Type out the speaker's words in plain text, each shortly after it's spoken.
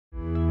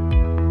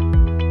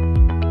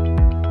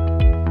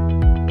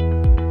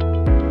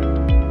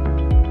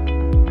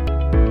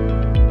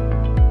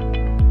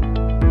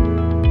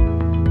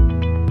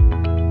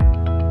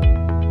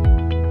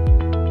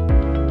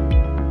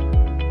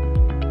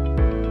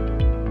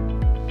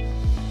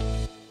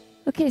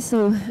Okay,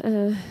 so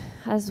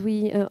as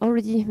we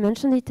already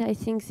mentioned it, I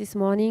think this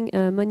morning,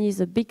 money is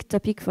a big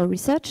topic for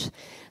research.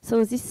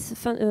 So this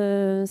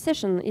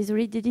session is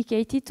really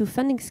dedicated to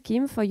funding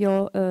scheme for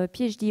your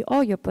PhD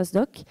or your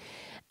postdoc.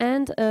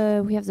 And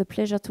we have the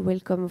pleasure to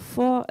welcome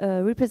 4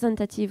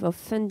 representatives of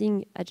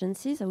funding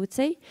agencies, I would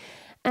say.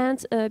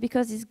 And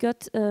because he's got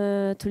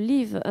to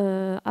leave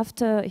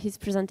after his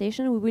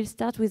presentation, we will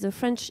start with the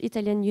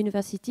French-Italian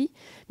University.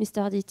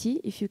 Mr. Ardetti,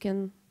 if you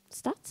can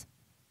start.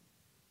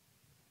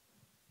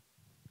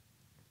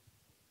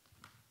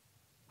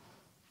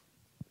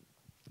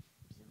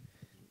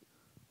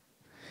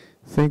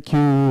 Thank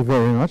you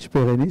very much,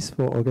 Berenice,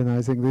 for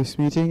organizing this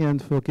meeting and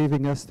for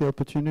giving us the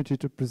opportunity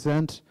to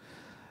present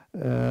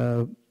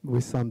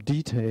with some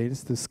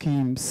details the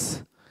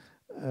schemes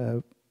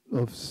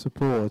of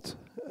support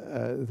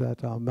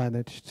that are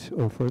managed,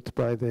 offered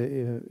by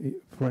the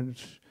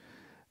French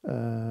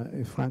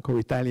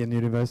Franco-Italian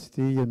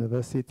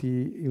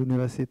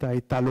Università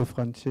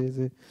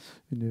Italo-Francese,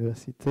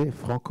 Université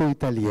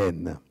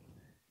Franco-Italienne.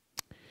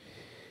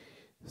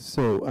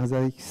 So, as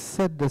I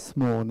said this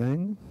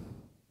morning,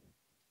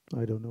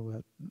 I don't know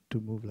how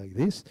to move like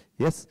this.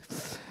 Yes,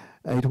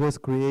 it was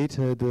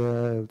created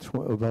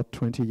about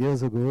 20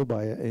 years ago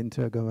by an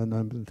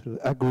intergovernmental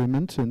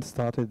agreement and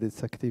started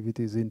its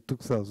activities in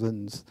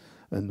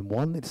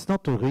 2001. It's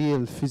not a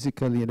real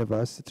physical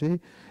university.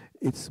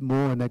 It's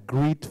more an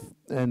agreed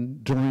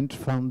and joint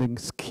funding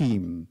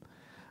scheme.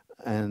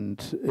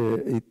 And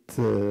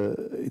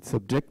its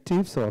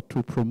objectives are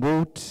to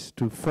promote,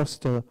 to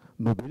foster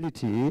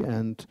mobility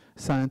and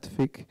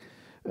scientific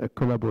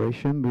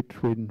collaboration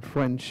between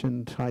French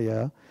and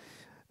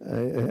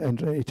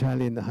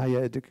Italian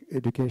higher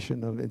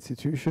educational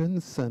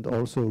institutions and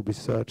also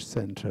research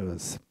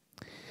centers.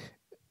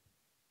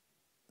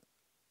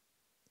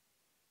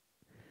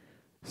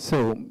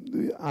 So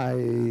I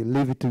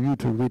leave it to you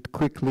to read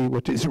quickly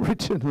what is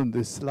written on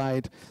this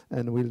slide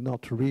and will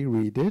not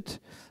reread it.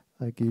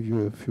 I give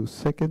you a few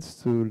seconds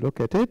to look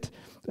at it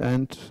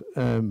and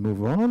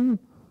move on,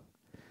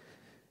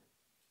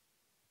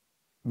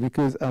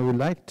 because I would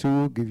like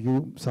to give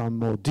you some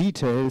more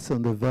details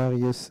on the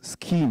various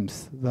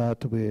schemes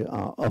that we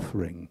are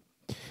offering.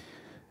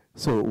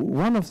 So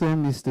one of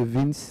them is the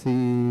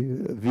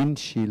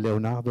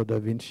Leonardo da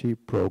Vinci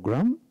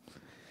program,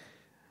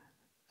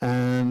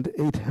 and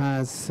it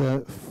has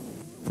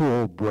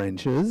 4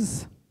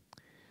 branches.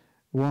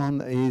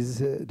 One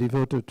is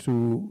devoted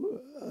to,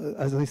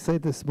 as I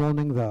said this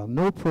morning, there are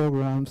no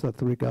programs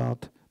that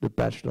regard the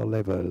bachelor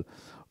level.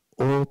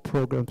 All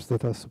programs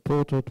that are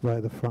supported by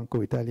the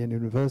Franco-Italian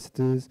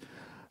university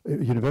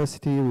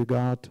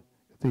regard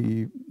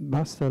the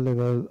master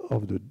level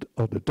of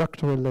the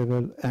doctoral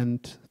level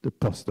and the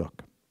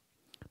postdoc.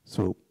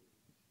 So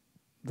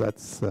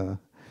that's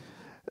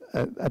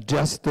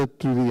adjusted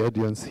to the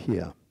audience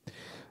here.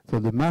 So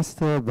the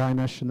master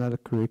binational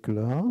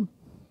curricula,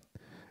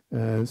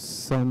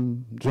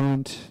 some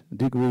joint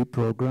degree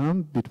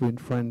program between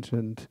French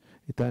and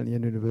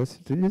Italian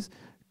universities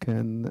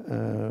can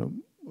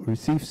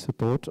receive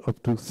support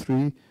up to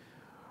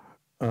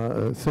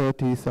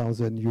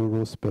 30,000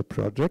 euros per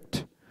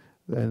project.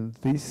 And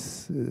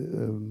this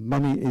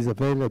money is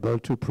available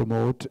to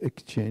promote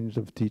exchange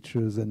of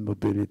teachers and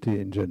mobility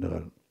in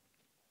general.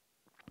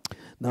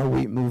 Now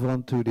we move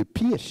on to the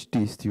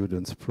PhD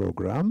students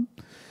program.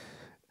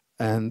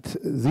 And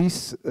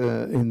this,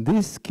 in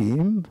this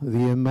scheme,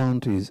 the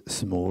amount is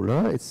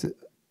smaller. It's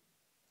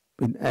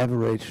in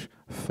average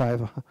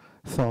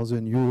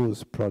 5,000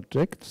 euros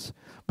projects,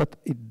 but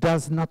it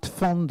does not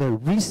fund the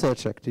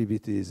research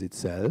activities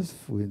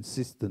itself. We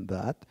insist on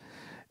that.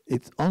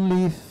 It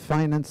only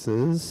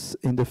finances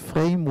in the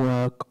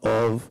framework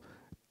of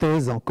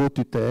thèse en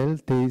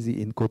co-tutelle, tesi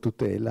in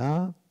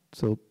co-tutela,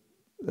 so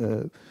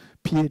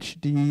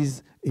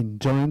PhDs in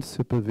joint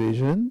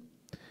supervision,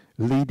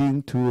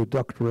 leading to a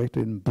doctorate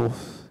in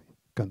both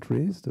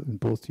countries, in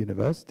both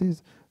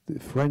universities, the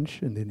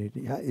French and the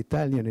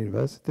Italian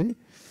university,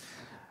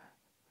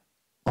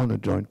 on a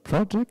joint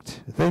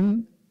project.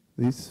 Then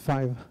these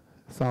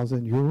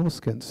 5,000 euros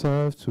can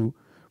serve to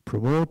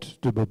promote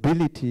the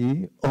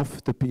mobility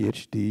of the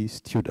PhD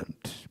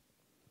student.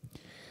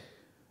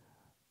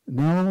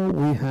 Now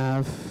we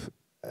have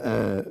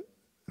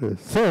the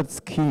third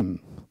scheme.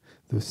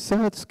 The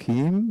third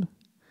scheme,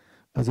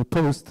 as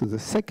opposed to the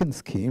second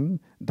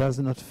scheme, does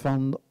not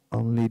fund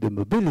only the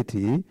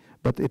mobility,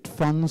 but it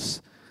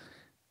funds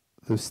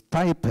the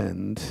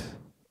stipend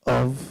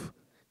of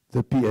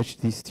the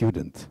PhD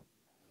student.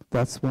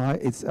 That's why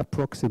it's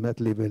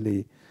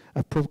approximately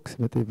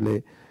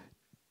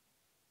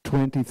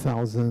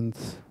 20,000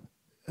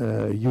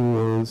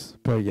 euros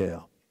per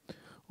year.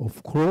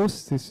 Of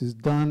course, this is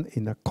done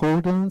in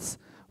accordance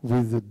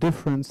with the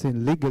difference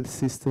in legal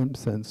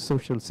systems and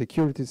social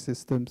security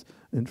systems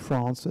in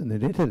France and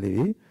in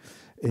Italy.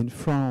 In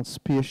France,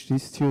 PhD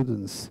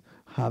students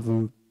have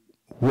a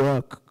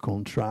work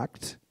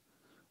contract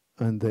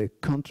and they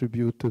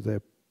contribute to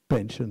their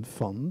pension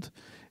fund.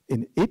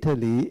 In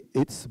Italy,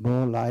 it's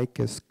more like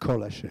a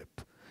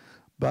scholarship.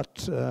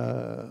 But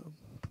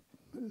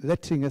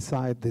letting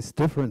aside these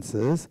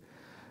differences,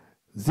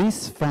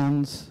 this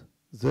funds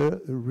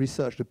the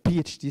research, the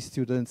PhD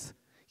students,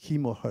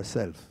 him or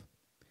herself.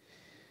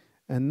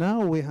 And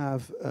now we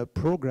have a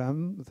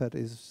program that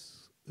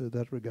is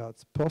that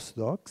regards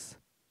postdocs,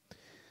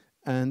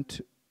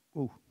 and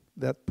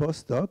that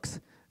postdocs,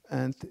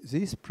 and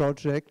this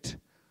project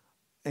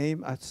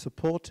aim at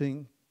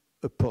supporting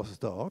a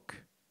postdoc,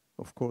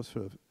 of course,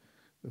 a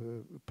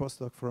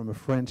postdoc from a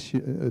French,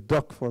 a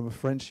doc from a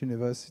French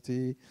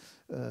university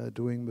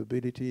doing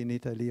mobility in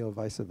Italy or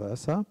vice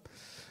versa.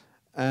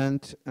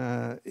 And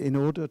in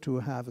order to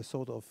have a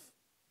sort of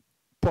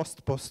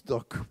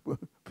postdoc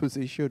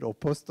position or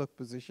postdoc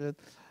position,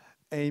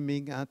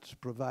 aiming at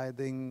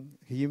providing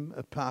him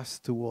a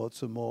path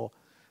towards a more,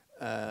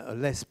 a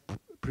less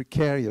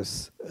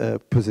precarious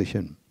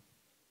position.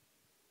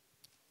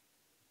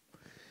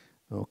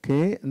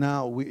 Okay,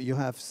 now you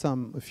have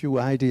a few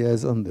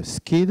ideas on the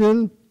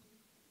schedule.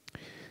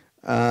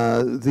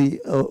 The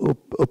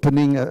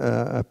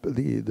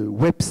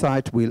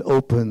website will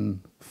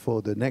open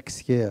for the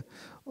next year,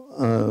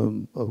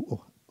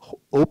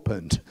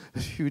 opened a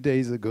few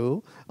days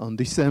ago on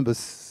December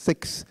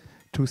 6,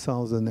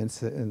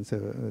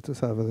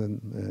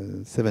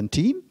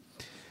 2017.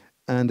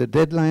 And the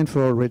deadline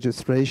for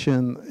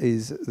registration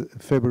is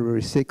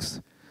February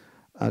 6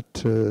 at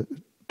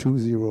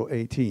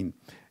 2018.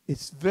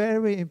 It's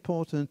very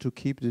important to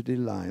keep the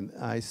deadline.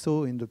 I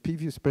saw in the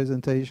previous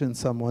presentation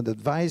someone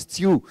advised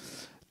you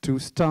to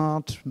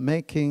start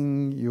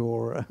making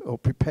your, or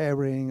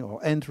preparing or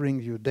entering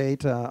your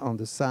data on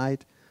the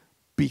site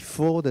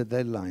before the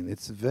deadline.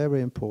 It's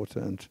very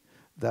important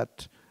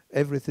that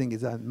everything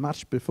is done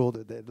much before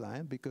the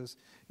deadline, because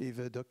if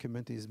a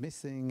document is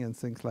missing and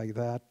things like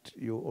that,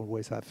 you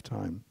always have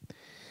time.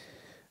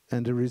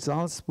 And the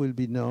results will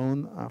be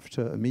known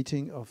after a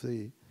meeting of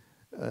the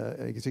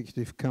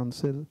Executive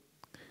Council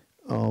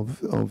of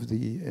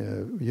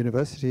the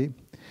university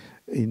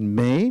in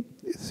May,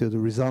 so the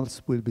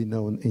results will be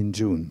known in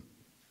June.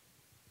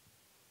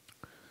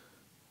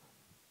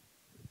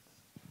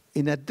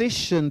 In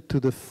addition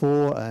to the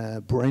four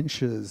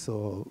branches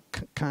or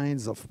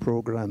kinds of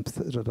programs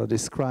that are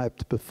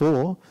described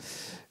before,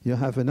 you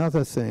have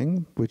another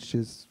thing which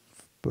is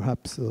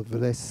perhaps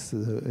less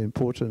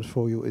important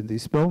for you in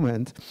this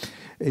moment.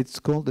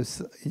 It's called the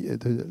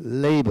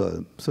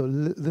label. So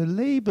the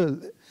label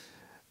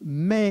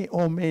may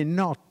or may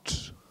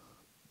not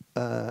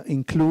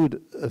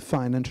include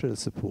financial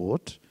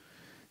support.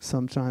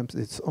 Sometimes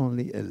it's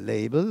only a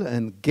label,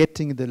 and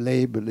getting the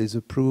label is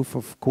a proof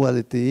of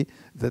quality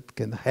that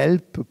can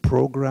help a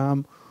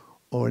program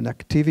or an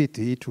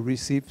activity to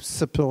receive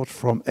support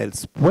from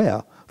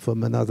elsewhere,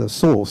 from another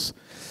source.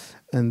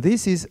 And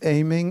this is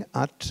aiming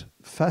at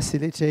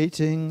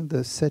facilitating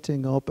the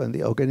setting up and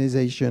the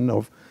organization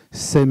of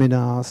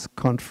seminars,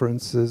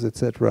 conferences,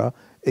 etc.,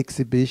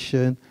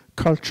 exhibition,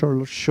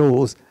 cultural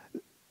shows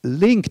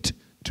linked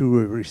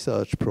to a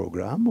research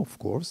program, of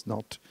course,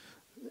 not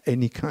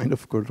any kind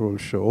of cultural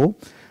show,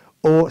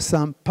 or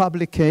some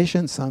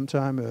publication.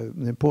 Sometimes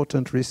an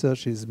important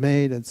research is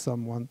made and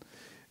someone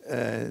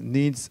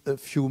needs a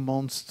few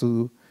months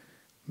to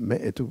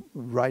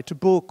write a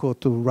book or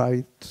to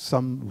write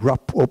some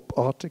wrap-up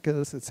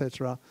articles,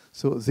 etc.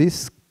 So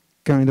this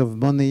kind of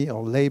money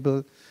or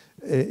label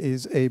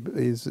is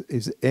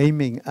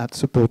aiming at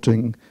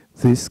supporting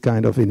this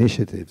kind of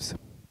initiatives.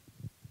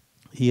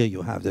 Here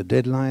you have the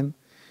deadline.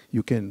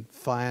 You can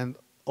find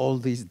all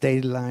these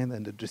deadlines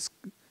and the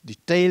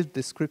detailed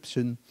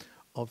description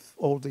of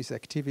all these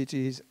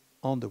activities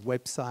on the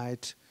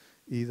website,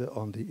 either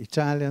on the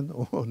Italian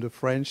or on the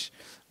French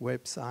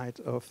website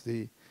of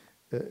the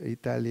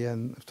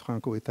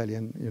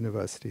Franco-Italian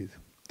universities.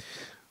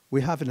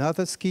 We have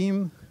another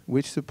scheme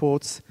which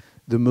supports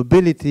the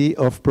mobility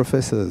of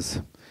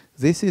professors.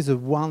 This is a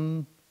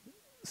one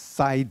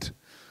side.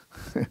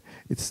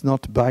 It's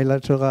not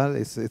bilateral,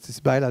 it's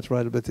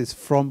bilateral, but it's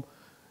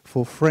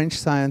for French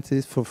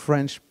scientists, for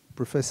French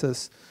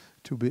professors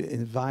to be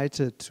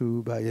invited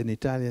by an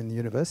Italian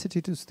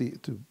university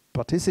to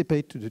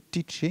participate to the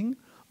teaching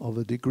of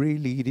a degree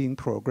leading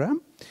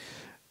program.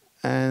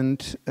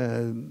 And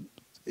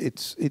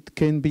it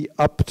can be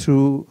up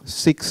to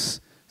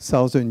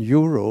 6,000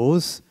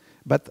 euros,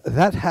 but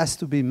that has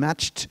to be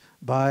matched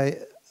by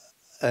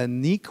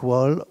an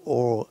equal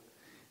or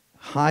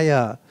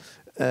higher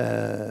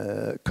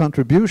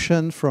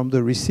contribution from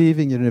the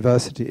receiving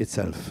university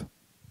itself.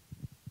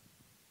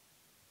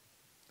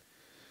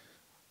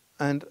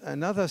 And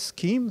another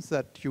scheme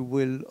that you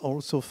will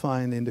also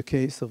find in the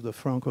case of the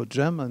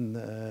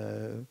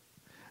Franco-German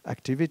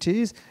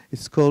activities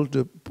is called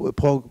the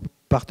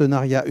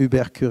Partenariat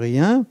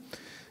Uber-Curien.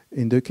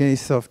 In the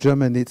case of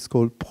Germany, it's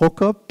called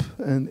PROCOP,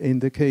 and in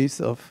the case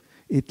of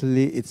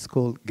Italy, it's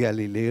called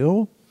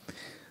Galileo.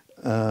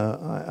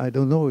 I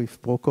don't know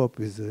if PROCOP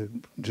is a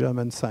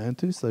German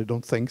scientist, I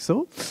don't think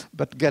so,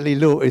 but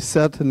Galileo is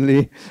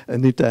certainly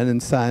an Italian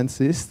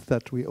scientist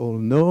that we all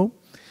know.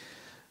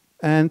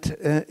 And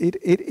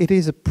it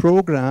is a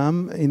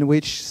program in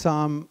which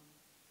some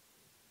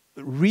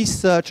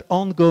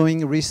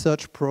ongoing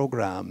research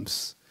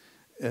programs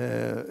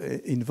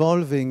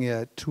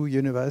involving two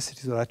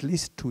universities, or at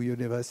least two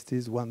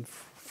universities, one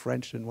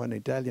French and one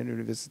Italian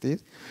university,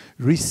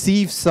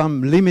 receive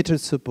some limited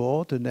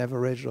support, an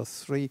average of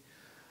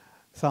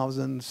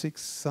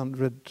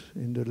 3,600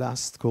 in the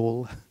last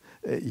call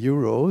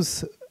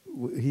euros.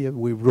 Here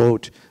we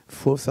wrote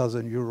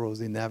 4,000 euros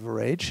in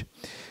average.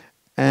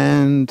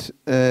 And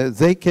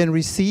they can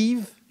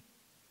receive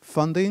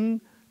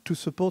funding to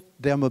support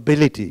their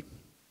mobility.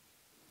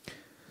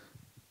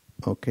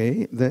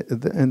 Okay,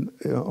 and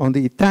on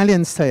the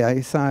Italian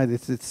side,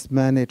 it's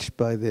managed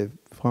by the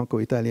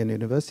Franco-Italian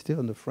University.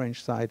 On the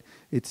French side,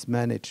 it's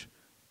managed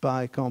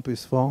by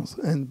Campus France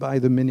and by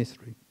the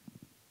Ministry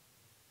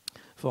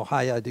for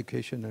Higher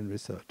Education and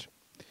Research.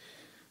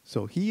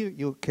 So here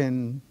you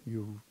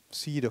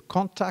see the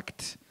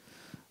contact,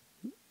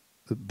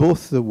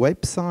 both the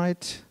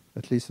website,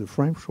 at least the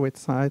French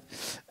website,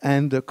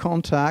 and the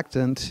contact.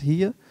 And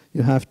here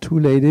you have two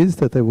ladies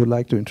that I would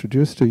like to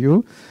introduce to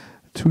you.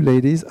 Two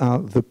ladies are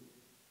the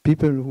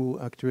people who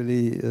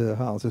actually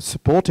are the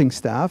supporting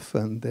staff,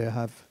 and they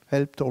have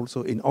helped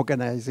also in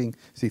organizing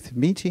this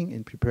meeting,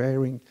 in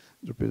preparing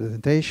the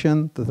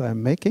presentation that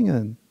I'm making,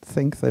 and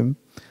thank them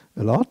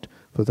a lot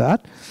for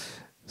that.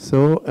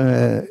 So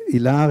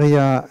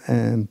Ilaria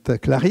and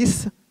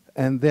Clarisse,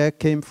 and they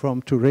came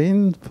from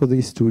Turin for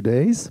these 2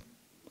 days.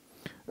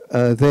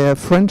 Their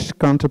French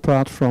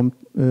counterpart from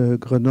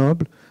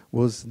Grenoble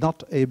was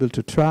not able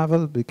to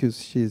travel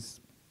because she's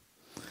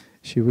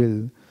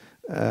bearing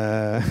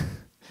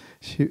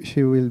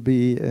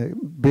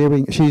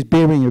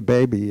a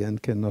baby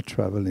and cannot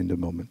travel in the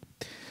moment.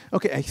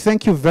 Okay, I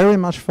thank you very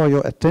much for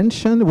your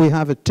attention. We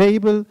have a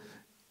table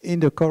in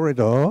the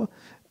corridor,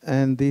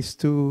 and these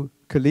two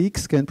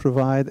colleagues can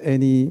provide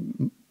any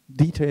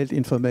detailed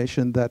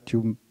information that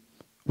you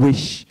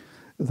wish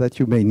that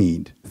you may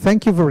need.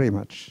 Thank you very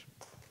much.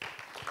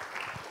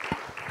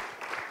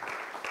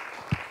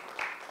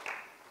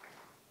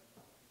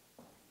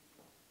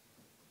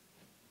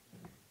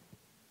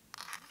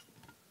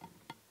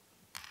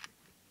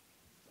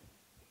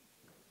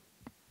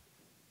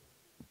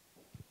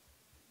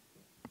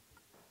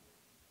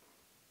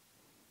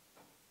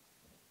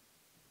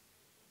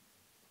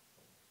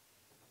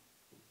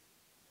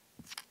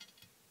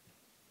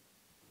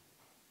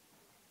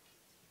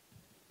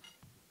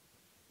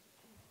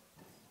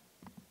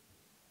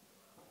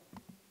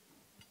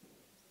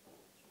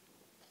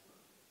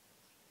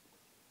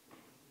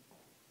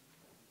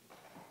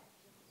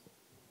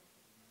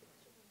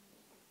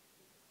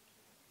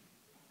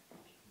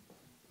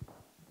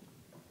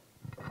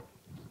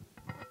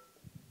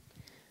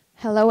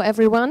 Hello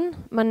everyone,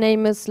 my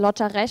name is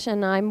Lotta Resch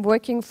and I'm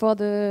working for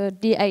the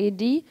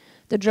DAED,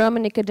 the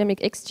German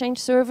Academic Exchange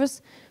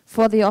Service,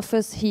 for the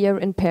office here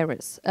in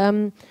Paris.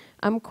 I'm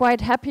quite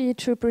happy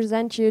to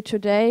present you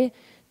today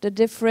the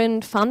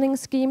different funding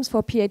schemes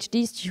for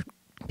PhD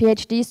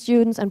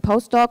students and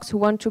postdocs who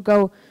want to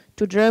go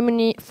to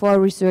Germany for a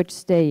research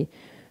stay.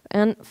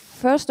 And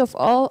first of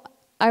all,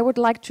 I would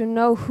like to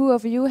know who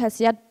of you has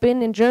yet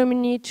been in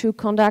Germany to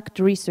conduct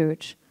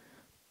research.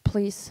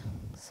 Please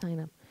sign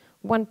up.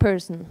 One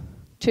person,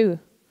 two,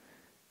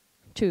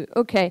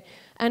 okay.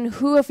 And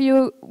who of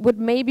you would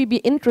maybe be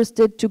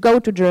interested to go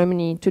to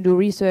Germany to do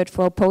research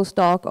for a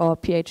postdoc or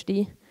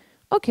PhD?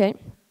 Okay,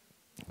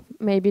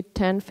 maybe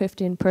 10,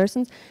 15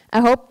 persons.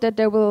 I hope that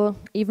there will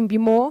even be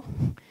more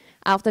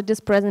after this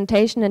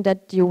presentation, and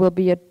that you will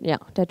be,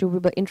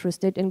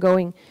 interested in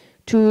going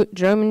to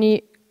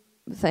Germany,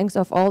 thanks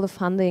of all the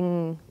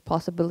funding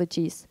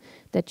possibilities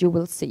that you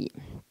will see.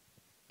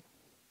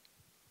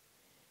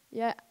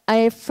 Yeah,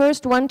 I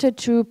first wanted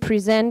to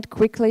present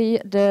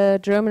quickly the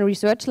German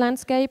research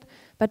landscape,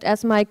 but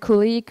as my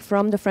colleague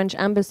from the French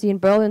embassy in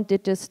Berlin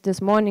did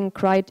this morning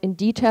quite in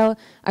detail,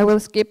 I will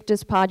skip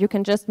this part. You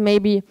can just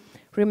maybe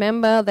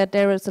remember that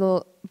there is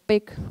a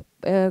big,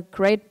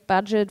 great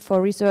budget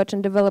for research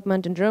and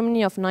development in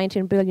Germany of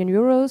 19 billion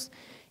euros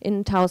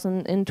in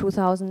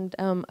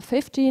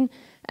 2015,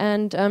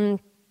 and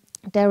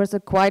there is a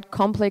quite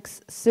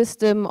complex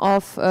system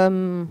of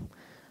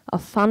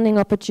funding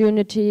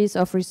opportunities,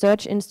 of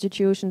research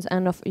institutions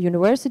and of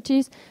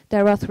universities.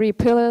 There are three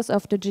pillars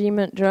of the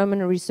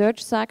German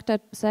research sector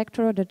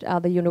that are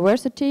the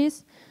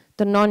universities,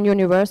 the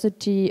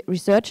non-university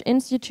research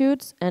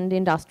institutes and the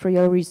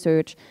industrial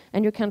research.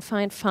 And you can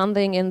find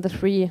funding in the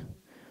three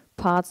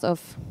parts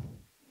of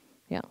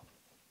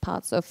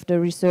the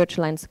research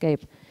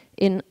landscape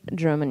in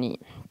Germany.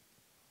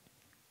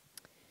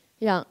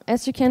 Yeah,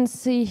 as you can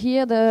see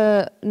here,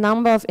 the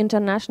number of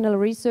international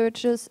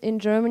researchers in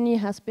Germany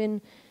has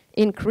been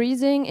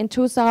increasing. In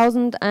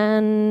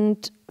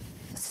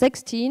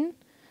 2016,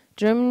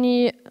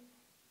 Germany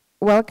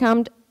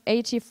welcomed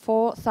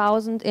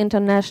 84,000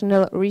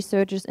 international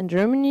researchers in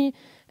Germany,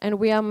 and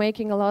we are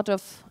making a lot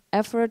of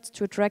efforts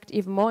to attract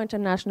even more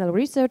international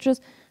researchers,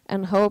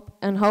 and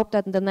hope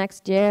that in the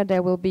next year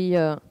there will be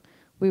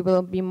we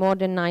will be more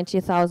than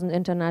 90,000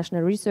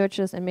 international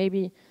researchers, and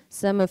maybe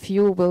some of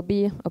you will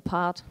be a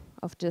part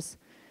of this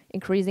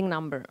increasing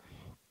number.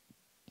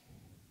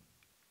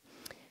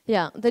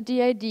 Yeah, the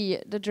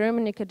DID, the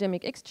German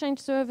Academic Exchange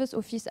Service,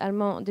 Office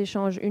Allemand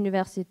d'Échange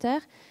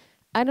Universitaire.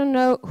 I don't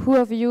know who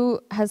of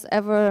you has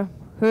ever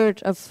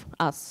heard of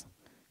us.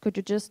 Could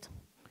you just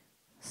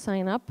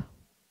sign up?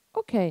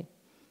 Okay,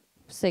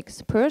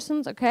 6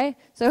 persons, okay.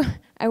 So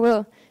I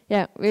will,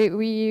 yeah,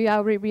 we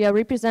are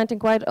representing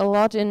quite a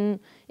lot in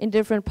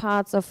different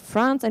parts of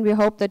France, and we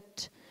hope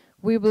that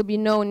we will be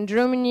known in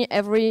Germany.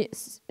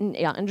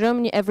 In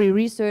Germany, every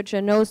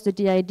researcher knows the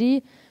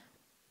DID.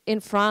 In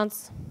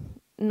France,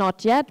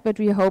 not yet, but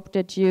we hope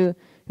that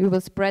we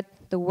will spread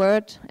the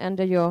word and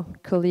your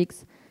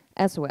colleagues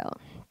as well.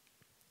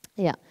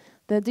 Yeah,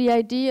 the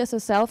DID is a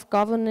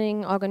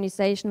self-governing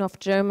organization of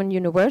German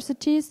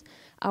universities.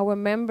 Our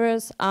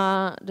members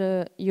are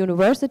the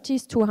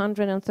universities,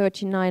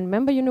 239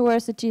 member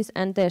universities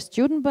and their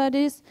student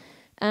bodies.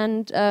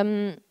 And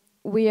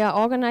we are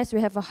organized, we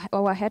have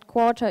our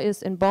headquarters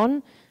is in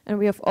Bonn, and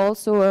we have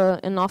also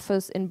an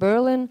office in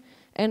Berlin,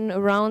 and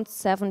around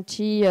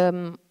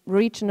 70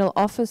 regional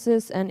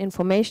offices and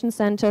information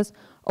centers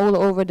all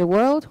over the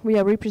world. We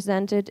are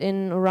represented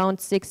in around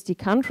 60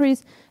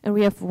 countries, and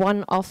we have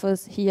one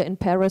office here in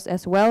Paris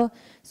as well.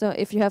 So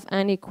if you have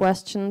any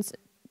questions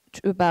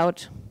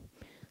about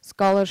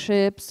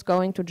scholarships,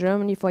 going to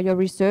Germany for your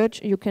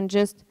research, you can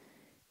just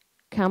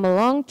come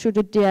along to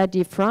the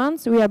DID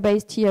France. We are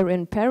based here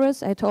in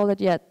Paris. I told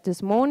it yet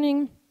this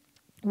morning.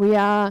 We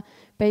are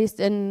based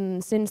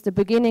since the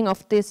beginning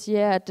of this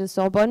year at the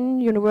Sorbonne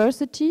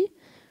University,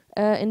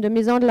 in the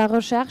Maison de la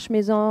Recherche,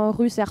 Maison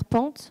Rue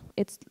Serpente.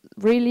 It's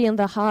really in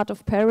the heart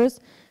of Paris,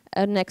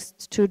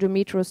 next to the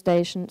metro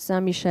station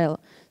Saint-Michel.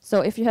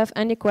 So if you have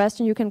any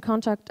question, you can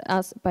contact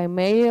us by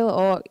mail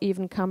or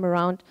even come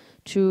around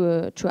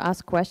to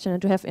ask questions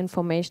and to have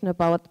information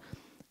about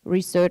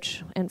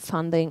research and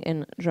funding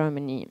in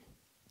Germany.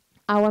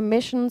 Our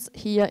missions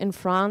here in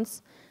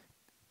France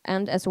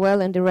and as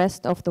well in the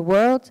rest of the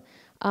world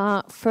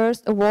are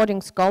first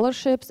awarding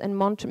scholarships and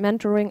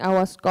mentoring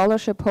our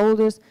scholarship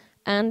holders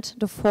and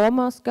the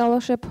former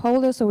scholarship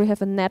holders. So we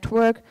have a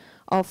network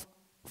of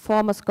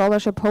former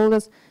scholarship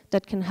holders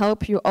that can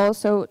help you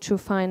also to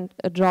find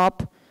a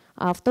job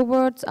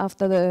afterwards,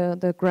 after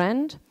the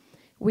grant.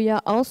 We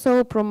are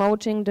also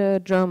promoting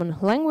the German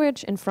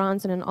language in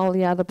France and in all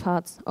the other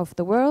parts of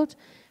the world.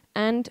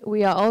 And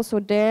we are also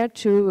there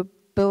to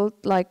build,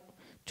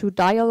 to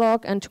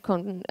dialogue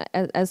and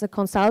as a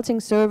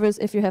consulting service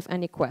if you have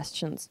any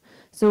questions.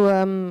 So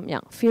yeah,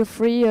 feel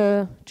free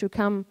to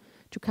come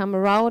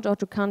around or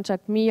to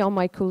contact me or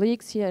my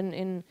colleagues here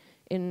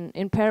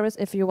in Paris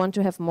if you want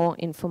to have more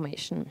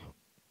information.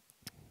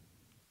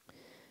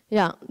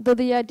 Yeah,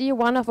 the idea,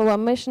 one of our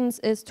missions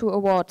is to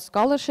award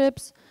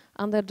scholarships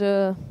under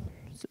the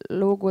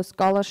logo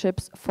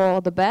Scholarships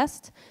for the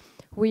Best.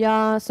 We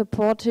are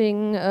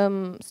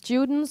supporting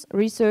students,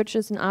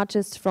 researchers and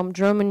artists from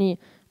Germany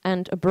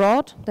and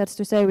abroad. That's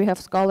to say we have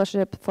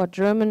scholarship for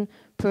German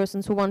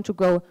persons who want to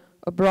go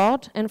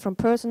abroad and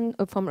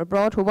from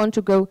abroad who want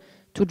to go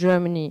to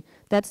Germany.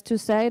 That's to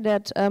say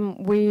that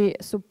we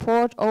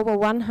support over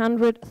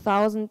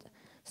 100,000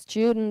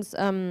 students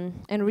and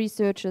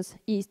researchers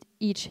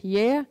each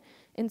year.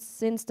 And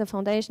since the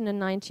foundation in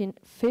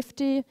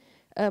 1950,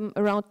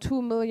 around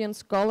 2 million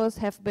scholars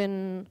have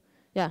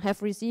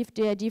received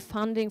DID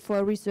funding for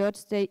a research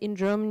stay in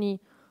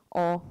Germany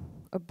or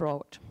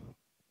abroad.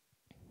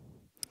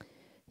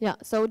 Yeah,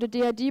 so the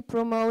DID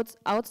promotes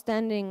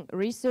outstanding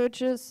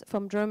researchers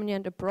from Germany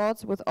and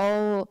abroad with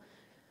all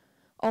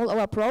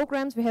our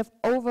programs. We have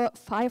over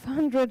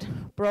 500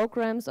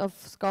 programs of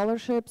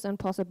scholarships and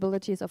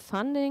possibilities of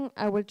funding.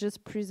 I will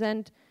just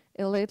present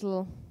a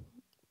little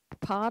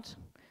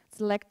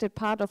selected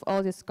part of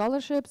all these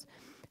scholarships.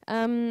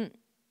 In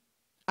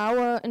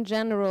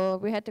general,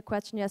 we had the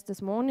question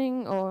this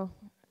morning or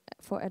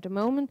at the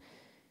moment.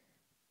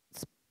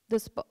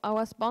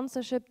 Our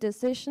sponsorship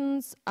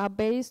decisions are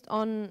based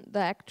on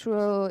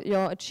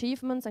your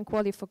achievements and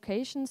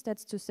qualifications.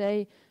 That's to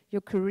say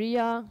your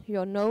career,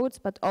 your notes,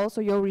 but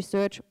also your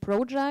research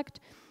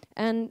project.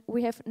 And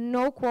we have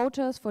no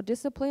quotas for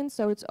disciplines,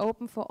 so it's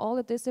open for all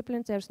the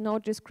disciplines. There's no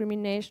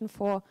discrimination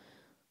for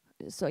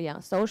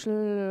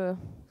social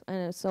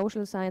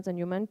science and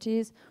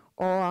humanities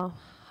or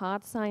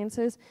hard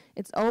sciences.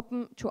 It's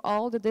open to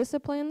all the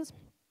disciplines.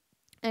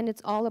 And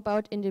it's all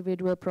about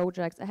individual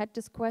projects. I had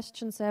this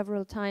question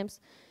several times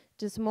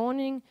this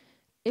morning.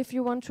 If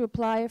you want to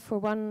apply for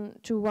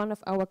one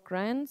of our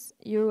grants,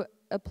 you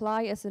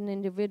apply as an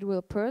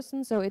individual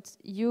person. So it's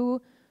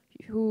you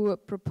who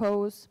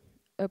propose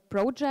a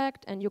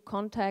project and you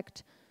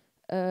contact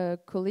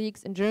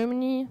colleagues in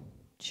Germany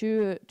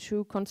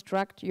to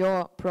construct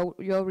your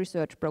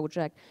research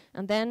project.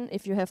 And then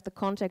if you have the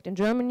contact in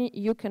Germany,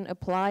 you can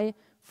apply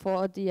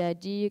for a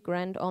DID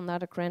grant or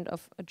another grant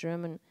of a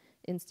German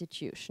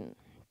institution.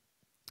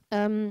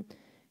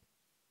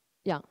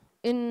 Yeah,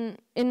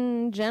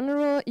 in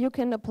general, you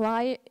can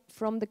apply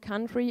from the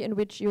country in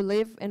which you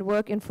live and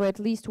work in for at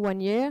least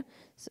 1 year.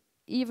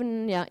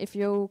 even if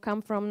you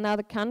come from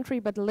another country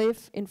but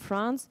live in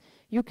France,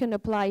 you can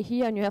apply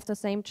here and you have the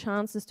same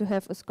chances to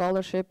have a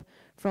scholarship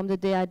from the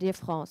DAD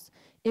France.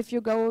 If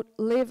you go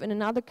live in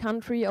another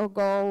country or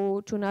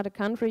go to another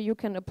country, you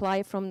can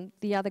apply from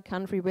the other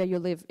country where you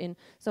live in.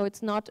 So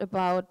it's not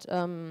about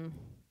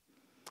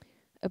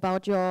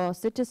your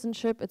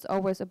citizenship, it's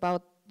always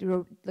about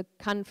the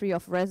country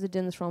of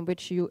residence from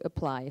which you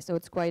apply. So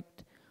it's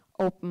quite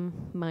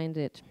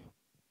open-minded.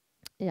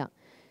 Yeah,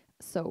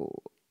 so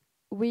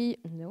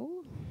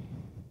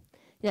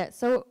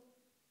so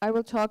I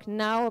will talk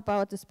now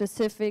about the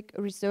specific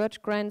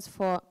research grants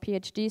for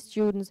PhD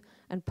students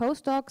and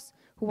postdocs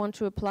who want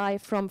to apply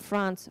from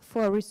France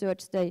for a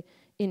research stay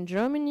in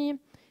Germany.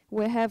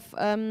 We have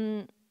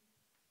 2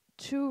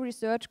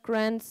 research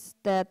grants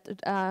that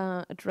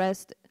are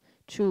addressed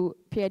to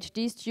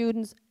PhD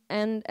students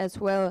and as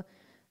well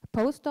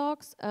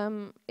postdocs.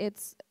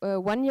 It's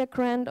a 1-year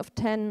grant of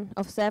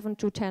 7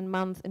 to 10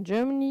 months in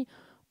Germany,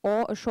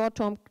 or a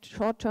short-term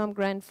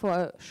grant for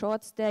a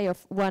short stay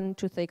of 1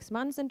 to 6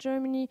 months in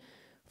Germany.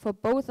 For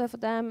both of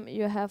them,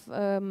 you have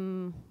a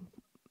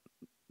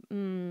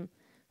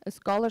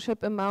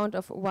scholarship amount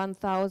of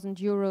 1,000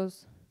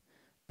 euros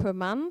per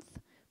month,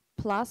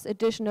 plus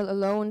additional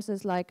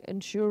allowances like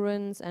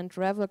insurance and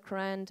travel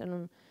grant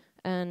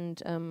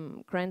and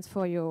grants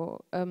for your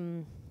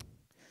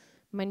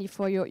money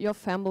for your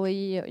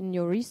family in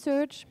your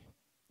research.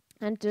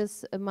 And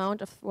this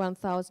amount of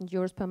 1,000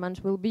 euros per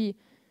month will be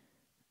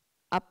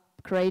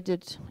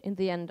upgraded in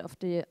the end of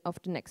the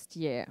next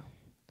year.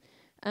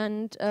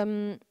 And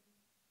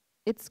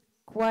it's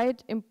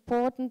quite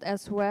important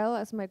as well,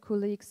 as my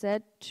colleague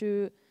said,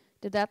 the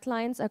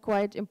deadlines are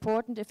quite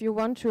important. If you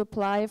want to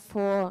apply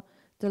for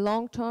the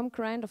long-term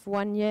grant of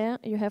 1 year,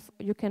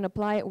 you can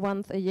apply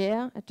once a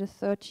year at the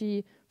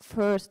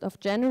 31st of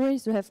January,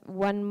 so you have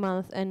 1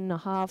 month and a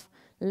half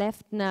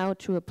left now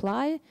to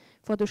apply.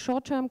 For the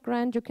short-term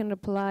grant, you can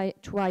apply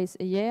twice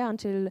a year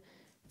until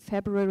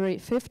February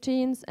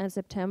 15th and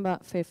September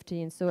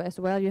 15th. So as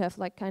well, you have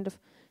like kind of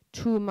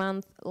 2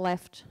 months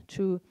left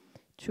to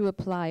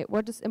apply.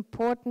 What is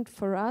important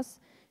for us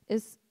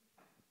is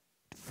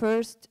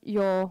first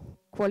your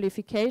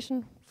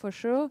qualification, for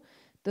sure,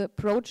 the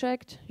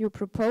project you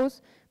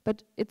propose,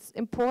 but it's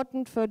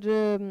important for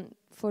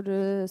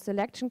the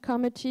selection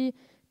committee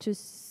to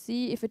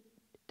see if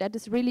that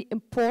is really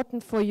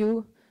important for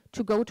you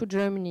to go to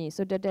Germany,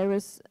 so that there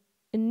is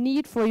a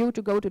need for you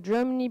to go to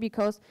Germany,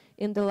 because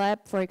in the lab,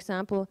 for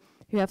example,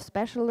 you have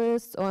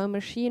specialists or a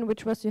machine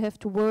which was you have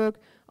to work,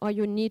 or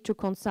you need to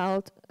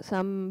consult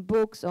some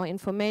books or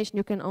information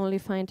you can only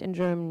find in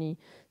Germany.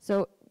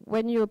 So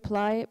when you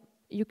apply,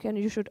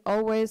 you should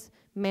always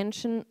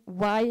mention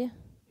why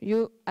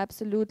you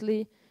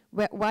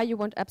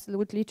want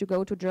absolutely to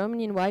go to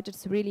Germany and why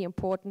it's really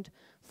important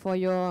for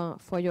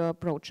your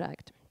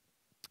project.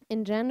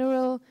 In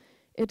general,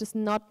 it is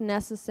not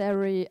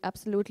necessary,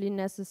 absolutely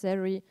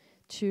necessary,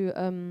 to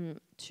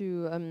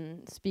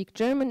speak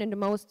German.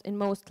 In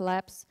most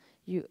labs,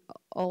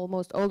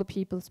 almost all the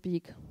people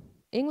speak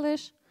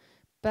English,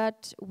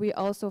 but we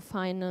also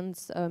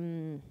finance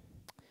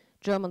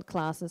German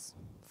classes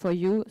for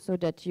you, so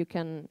that you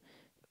can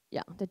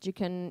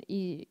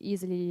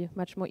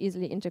much more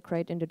easily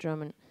integrate in the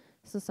German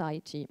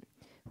society.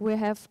 We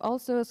have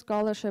also a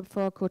scholarship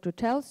for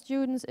co-tutel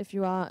students. If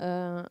you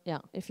are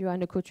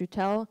in a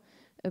co-tutel,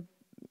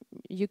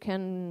 you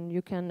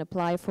can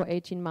apply for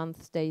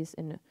 18-month stays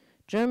in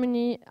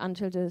Germany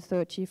until the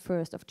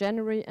 31st of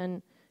January.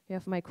 And you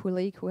have my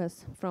colleague who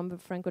has from the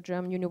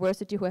Franco-German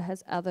University who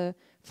has other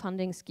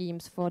funding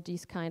schemes for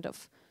these kind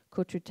of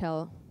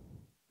co-tutel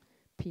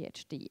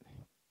PhD.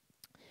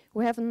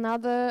 We have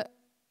another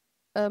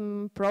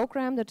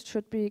program that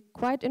should be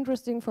quite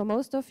interesting for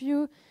most of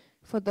you.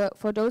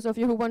 For those of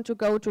you who want to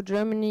go to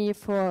Germany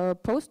for a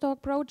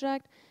postdoc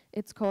project,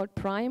 it's called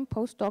PRIME,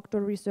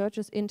 Postdoctoral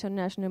Researchers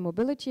International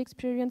Mobility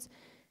Experience.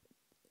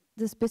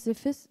 The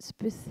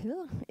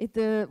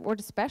what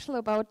is special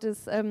about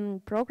this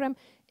program,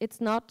 it's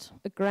not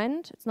a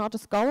grant, it's not a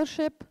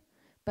scholarship,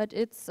 but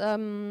it's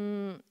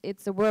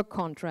a work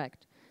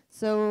contract.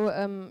 So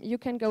you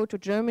can go to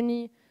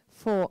Germany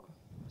for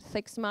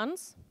 6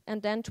 months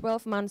and then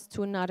 12 months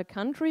to another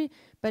country,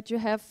 but you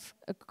have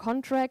a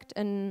contract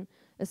and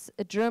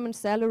a German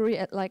salary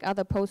like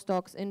other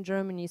postdocs in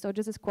Germany. So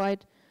this is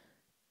quite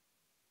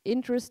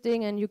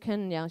interesting, and you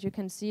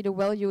can see the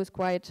value is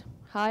quite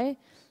high,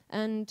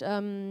 and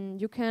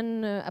you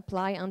can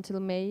apply until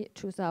May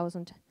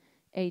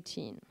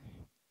 2018.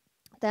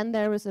 Then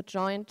there is a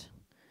joint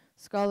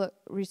scholar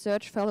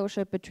research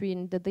fellowship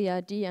between the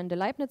DAD and the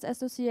Leibniz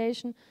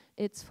Association.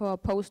 It's for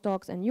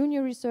postdocs and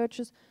junior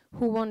researchers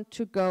who want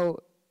to go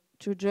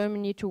to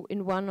Germany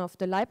in one of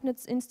the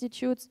Leibniz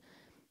institutes.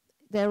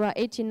 There are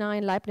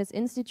 89 Leibniz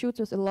institutes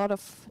with a lot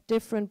of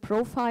different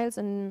profiles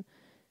and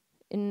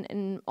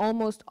in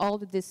almost all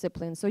the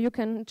disciplines. So you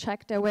can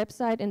check their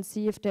website and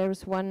see if there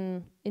is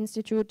one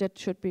institute that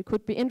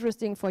could be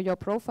interesting for your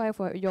profile,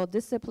 for your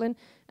discipline,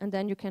 and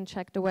then you can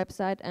check the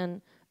website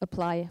and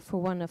apply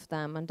for one of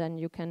them, and then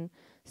you can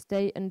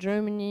stay in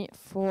Germany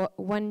for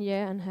 1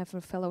 year and have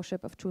a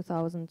fellowship of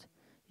 2,000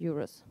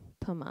 euros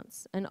per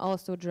month, and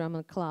also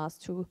German class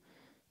to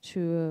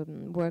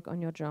work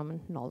on your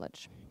German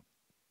knowledge.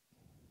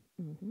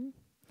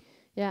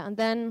 Yeah, and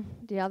then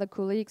the other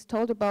colleagues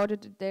told about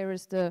it. There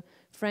is the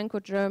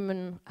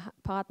Franco-German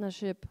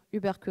partnership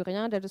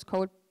Übercurien that is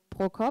called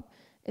ProCop.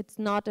 It's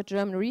not a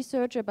German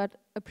researcher, but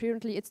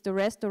apparently it's the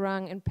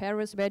restaurant in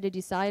Paris where they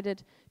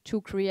decided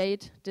to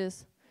create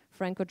this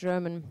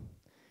Franco-German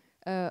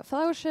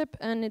fellowship,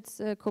 and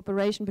it's a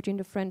cooperation between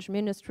the French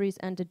ministries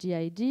and the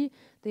DID.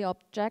 The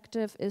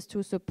objective is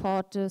to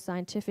support the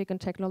scientific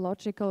and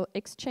technological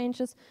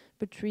exchanges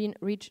between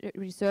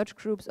research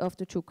groups of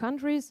the two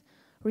countries.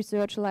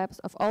 Research labs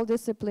of all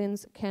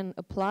disciplines can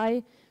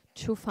apply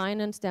to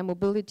finance their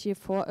mobility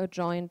for a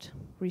joint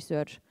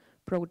research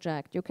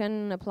project. You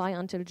can apply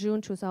until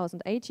June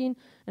 2018,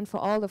 and for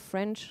all the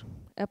French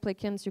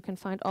applicants, you can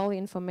find all the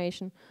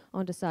information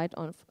on the site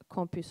of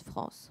Campus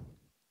France.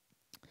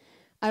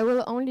 I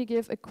will only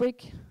give a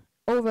quick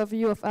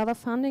overview of other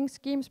funding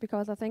schemes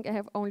because I think I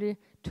have only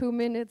 2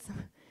 minutes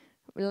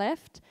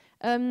left.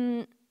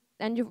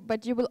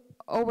 But you will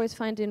always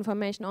find the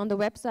information on the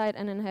website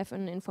and then have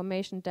an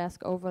information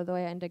desk over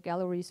there in the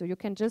gallery, so you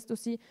can just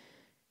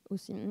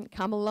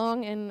come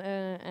along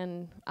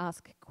and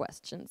ask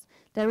questions.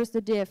 There is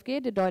the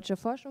DFG, the Deutsche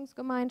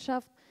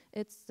Forschungsgemeinschaft.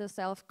 It's the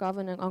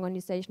self-governing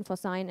organization for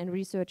science and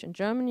research in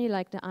Germany,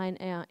 like the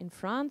ANR in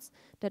France,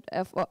 that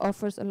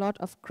offers a lot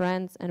of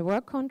grants and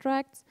work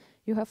contracts.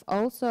 You have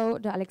also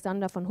the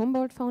Alexander von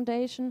Humboldt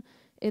Foundation.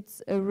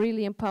 It's a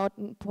really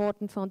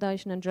important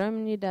foundation in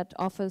Germany that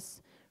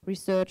offers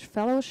research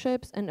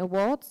fellowships and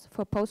awards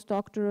for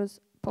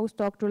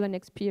postdoctoral and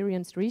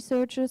experienced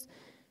researchers.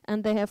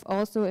 And they have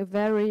also a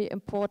very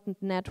important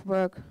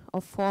network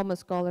of former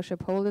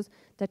scholarship holders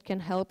that can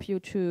help you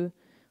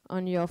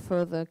on your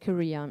further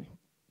career.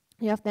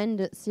 You have then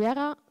the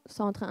Sierra,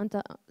 Centre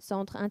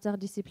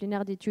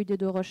Interdisciplinaire d'Études et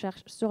de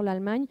Recherche sur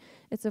l'Allemagne.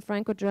 It's a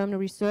Franco-German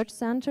research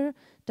center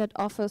that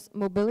offers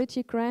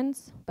mobility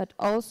grants, but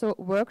also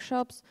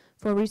workshops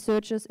for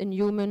researchers in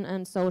human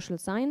and social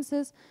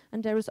sciences.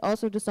 And there is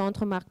also the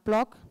Centre Marc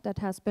Bloch that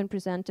has been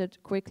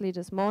presented quickly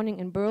this morning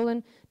in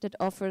Berlin that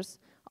offers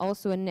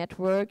also a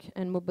network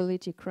and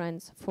mobility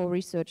grants for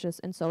researchers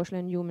in social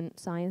and human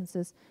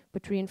sciences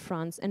between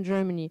France and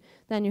Germany.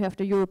 Then you have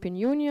the European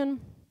Union.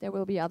 There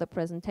will be other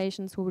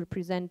presentations who will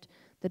present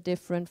the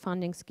different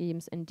funding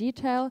schemes in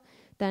detail.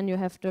 Then you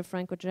have the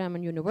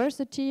Franco-German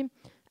University,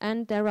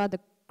 and there are the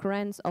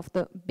grants of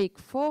the Big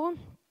Four.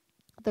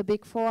 The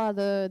Big Four are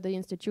the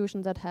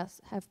institutions that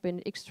have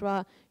been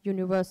extra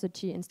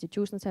university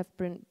institutions have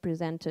been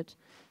presented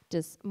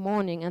this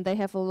morning, and they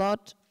have a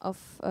lot of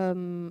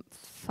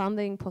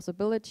funding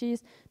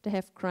possibilities. They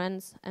have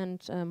grants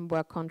and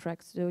work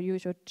contracts, so you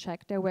should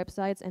check their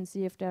websites and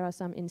see if there are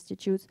some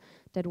institutes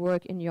that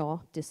work in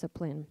your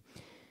discipline.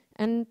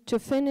 And to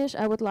finish,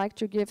 I would like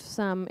to give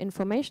some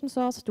information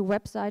source. The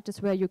website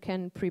is where you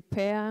can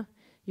prepare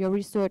your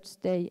research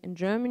stay in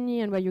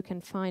Germany and where you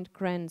can find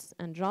grants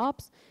and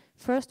jobs.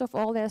 First of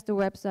all, there's the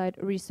website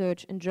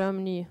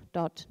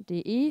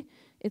researchingermany.de.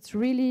 It's a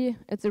really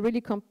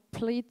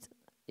complete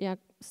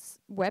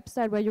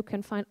website where you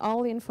can find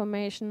all the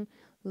information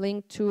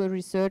linked to a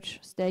research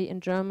stay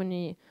in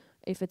Germany.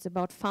 If it's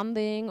about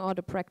funding or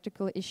the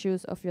practical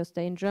issues of your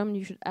stay in Germany,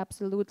 you should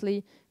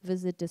absolutely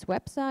visit this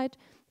website.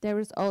 There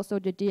is also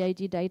the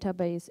DID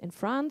database in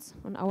France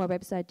on our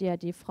website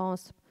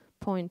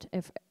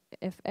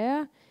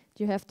didfrance.fr.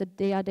 You have the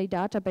DID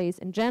database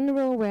in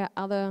general where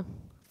other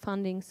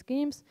funding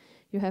schemes.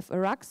 You have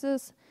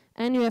Araxis,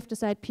 and you have the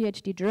site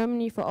PhD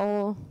Germany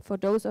for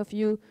those of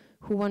you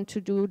who want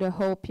to do the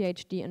whole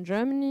PhD in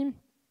Germany.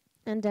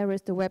 And there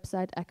is the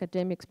website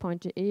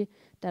academics.de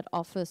that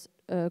offers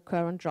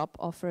current job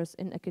offers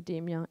in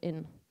academia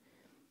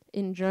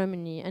in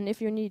Germany. And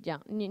if you need,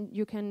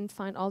 you can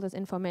find all this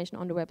information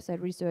on the website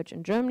Research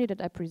in Germany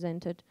that I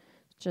presented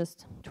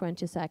just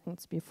 20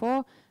 seconds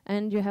before.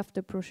 And you have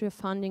the brochure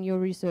Funding Your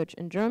Research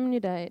in Germany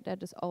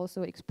that is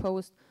also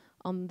exposed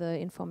on the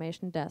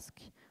information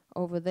desk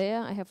over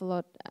there. I have a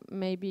lot,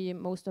 maybe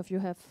most of you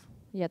have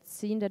yet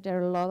seen that there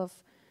are a lot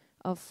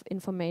of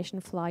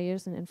information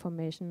flyers and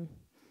information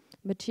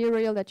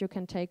material that you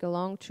can take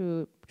along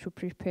to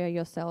prepare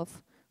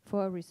yourself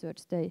for a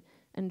research day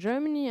in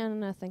Germany.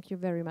 And I thank you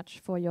very much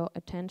for your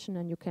attention,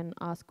 and you can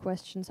ask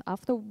questions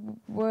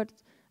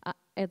afterwards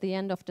at the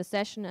end of the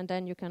session, and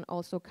then you can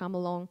also come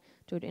along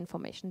to the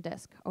information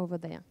desk over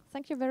there.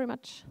 Thank you very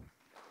much.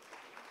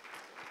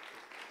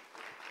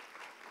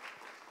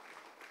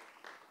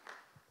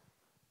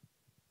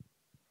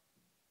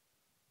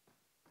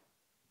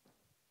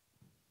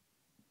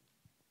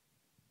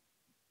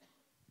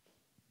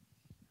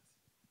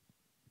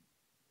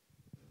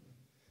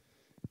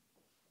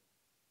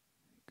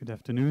 Good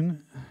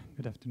afternoon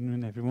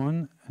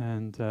everyone,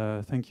 and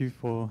thank you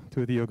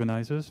to the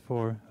organizers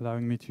for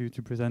allowing me to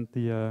present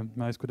the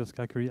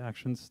MySQDOSCACRI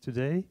actions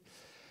today.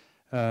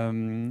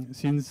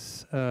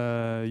 Since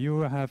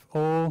you have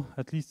all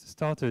at least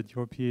started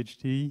your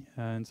PhD,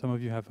 and some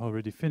of you have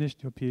already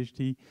finished your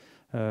PhD,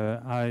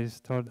 I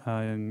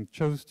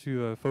chose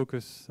to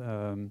focus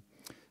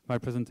my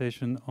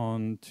presentation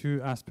on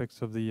two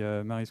aspects of the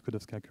Marie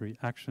Skłodowska-Curie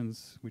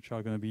actions, which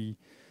are going to be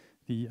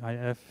the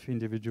IF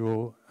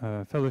individual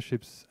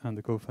fellowships and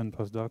the co-fund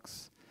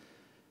postdocs.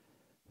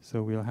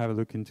 So we'll have a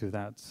look into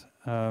that.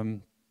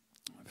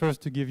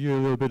 First, to give you a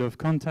little bit of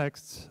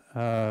context,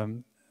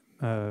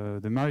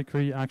 the Marie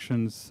Curie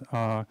actions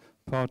are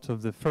part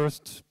of the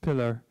first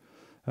pillar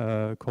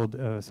called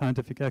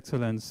Scientific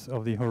Excellence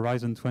of the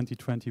Horizon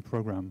 2020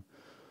 program.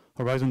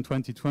 Horizon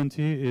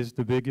 2020 is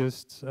the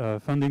biggest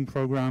funding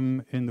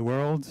program in the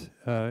world.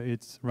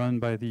 It's run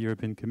by the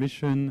European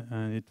Commission,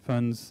 and it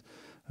funds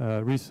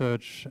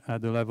research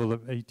at the level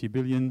of 80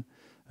 billion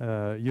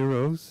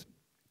euros.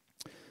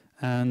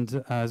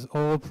 And as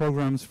all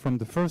programs from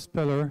the first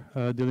pillar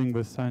dealing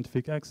with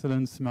scientific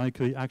excellence, Marie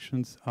Curie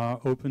actions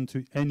are open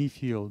to any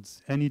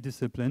fields, any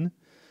discipline.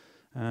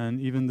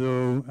 And even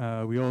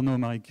though we all know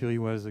Marie Curie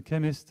was a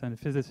chemist and a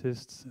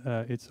physicist,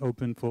 it's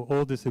open for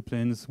all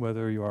disciplines,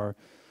 whether you are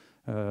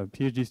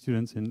PhD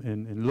students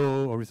in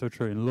law, or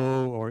researcher in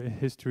law, or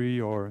history,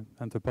 or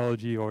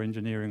anthropology, or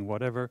engineering,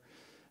 whatever.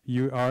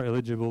 You are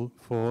eligible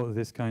for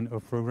this kind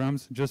of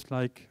programs, just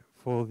like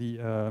for the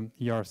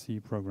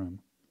ERC program.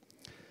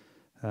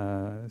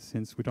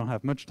 Since we don't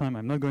have much time,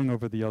 I'm not going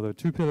over the other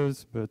two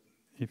pillars, but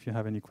if you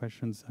have any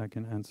questions, I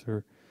can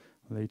answer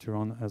later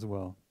on as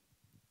well.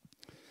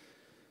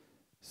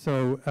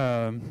 So,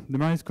 the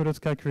Marie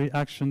Skłodowska-Curie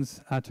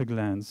actions at a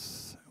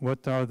glance.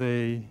 What are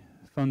they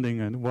funding,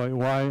 and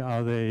why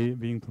are they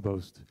being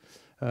proposed?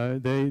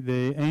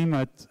 They aim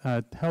at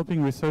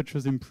helping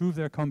researchers improve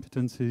their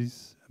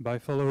competencies by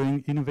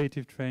following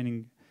innovative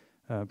training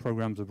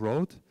programs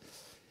abroad,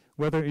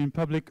 whether in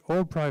public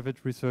or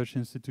private research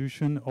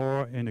institution,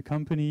 or in a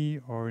company,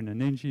 or in an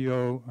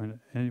NGO,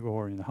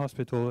 or in a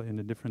hospital, in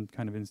a different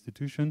kind of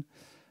institution.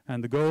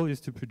 And the goal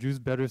is to produce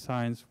better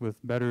science with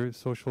better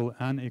social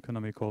and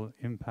economical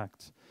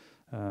impact.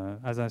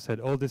 As I said,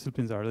 all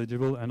disciplines are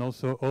eligible, and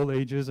also all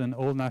ages and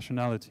all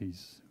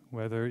nationalities.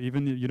 Whether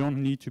even you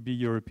don't need to be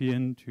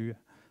European to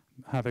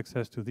have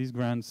access to these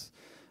grants,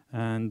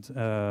 and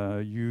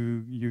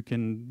you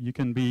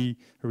can be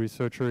a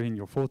researcher in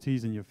your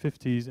 40s and your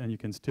 50s, and you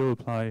can still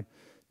apply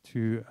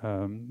to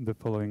the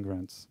following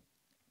grants.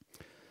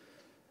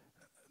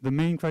 The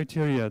main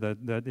criteria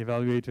that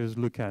evaluators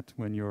look at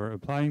when you're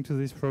applying to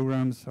these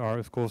programs are,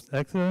 of course,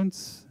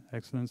 excellence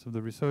of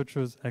the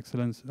researchers,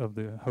 excellence of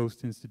the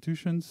host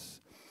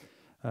institutions,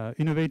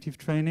 innovative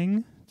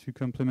training to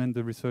complement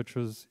the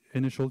researchers'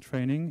 initial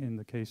training in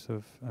the case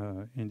of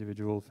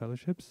individual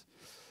fellowships,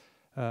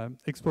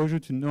 exposure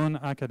to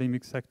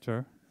non-academic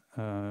sector,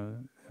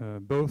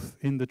 both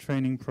in the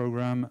training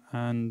program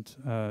and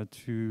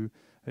to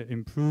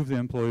improve the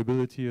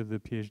employability of the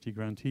PhD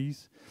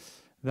grantees.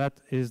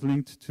 That is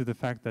linked to the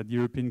fact that the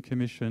European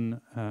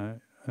Commission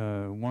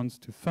wants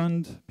to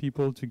fund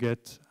people to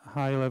get a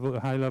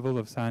high level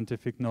of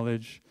scientific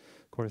knowledge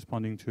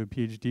corresponding to a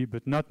PhD,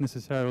 but not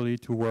necessarily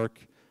to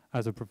work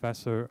as a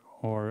professor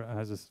or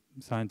as a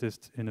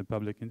scientist in a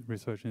public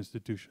research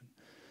institution.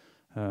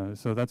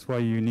 So that's why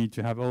you need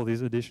to have all this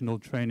additional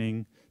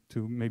training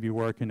to maybe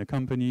work in a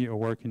company or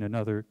work in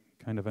another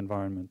kind of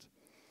environment.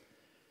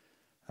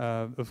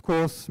 Of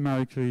course,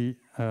 Marie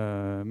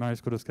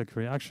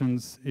Skłodowska-Curie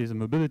Actions is a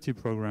mobility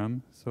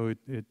program, so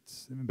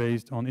it's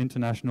based on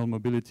international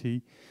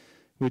mobility,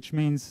 which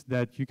means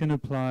that you can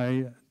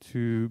apply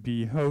to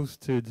be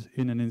hosted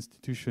in an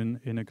institution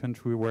in a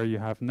country where you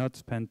have not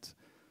spent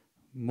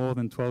more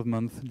than 12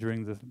 months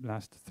during the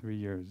last 3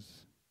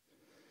 years.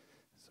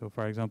 So,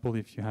 for example,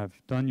 if you have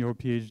done your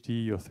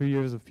PhD, your 3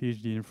 years of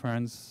PhD in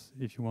France,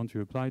 if you want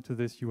to apply to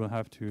this, you will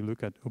have to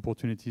look at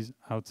opportunities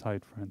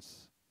outside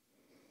France.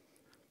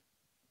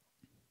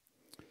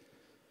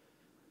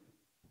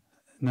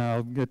 Now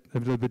I'll get a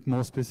little bit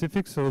more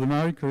specific. So the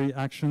Marie Curie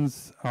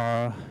actions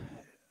are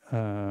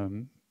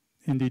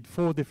indeed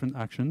 4 different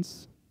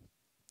actions.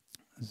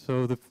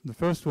 So the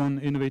first one,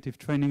 Innovative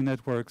Training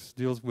Networks,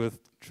 deals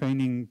with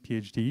training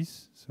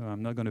PhDs. So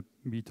I'm not going to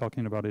be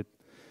talking about it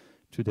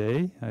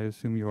today. I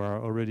assume you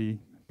are already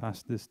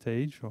past this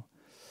stage. Or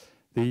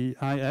the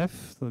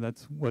IF, so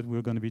that's what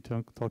we're going to be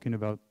talking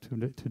about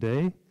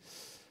today.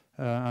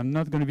 I'm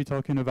not going to be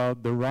talking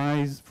about the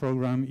RISE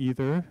program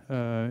either.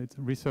 It's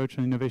Research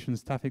and Innovation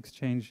Staff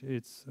Exchange.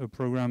 It's a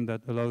program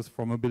that allows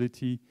for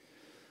mobility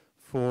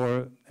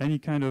for any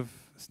kind of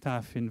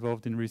staff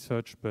involved in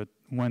research, but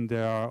when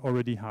they are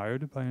already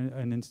hired by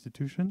an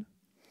institution.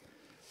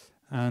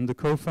 And the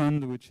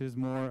co-fund, which is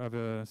more of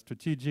a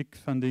strategic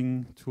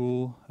funding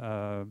tool.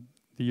 The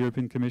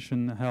European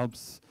Commission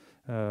helps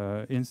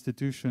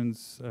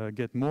institutions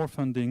get more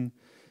funding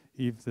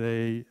if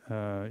they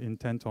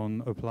intend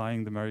on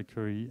applying the Marie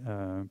Curie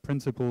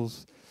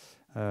principles.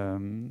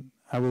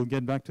 I will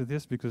get back to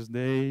this because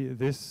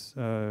this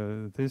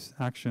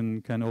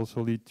action can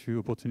also lead to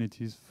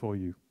opportunities for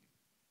you.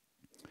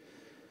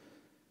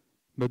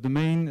 But the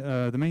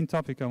main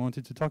topic I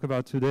wanted to talk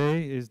about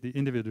today is the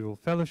individual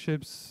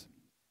fellowships,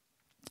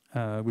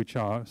 which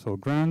are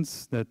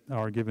grants that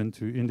are given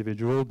to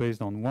individual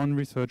based on one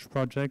research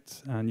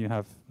project, and you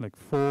have like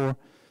 4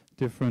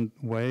 different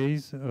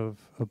ways of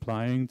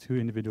applying to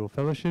individual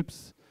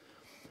fellowships.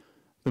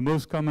 The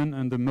most common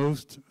and the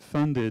most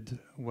funded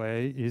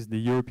way is the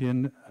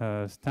European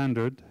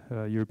standard,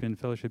 European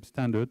fellowship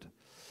standard,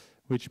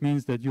 which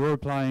means that you're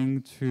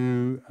applying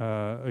to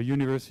a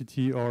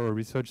university or a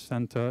research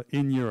center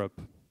in Europe.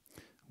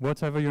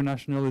 Whatever your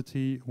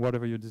nationality,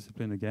 whatever your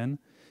discipline again,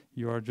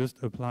 you are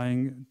just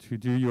applying to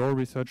do your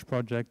research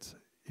projects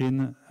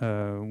in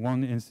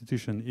one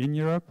institution in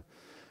Europe.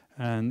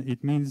 And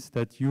it means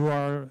that you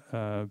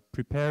are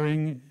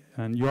preparing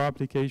your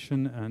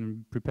application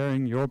and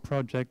preparing your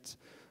project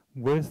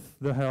with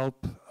the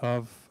help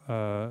of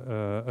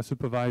a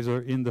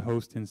supervisor in the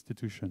host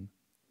institution.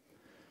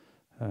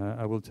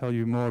 I will tell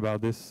you more about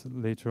this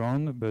later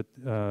on, but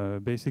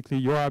basically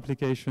your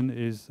application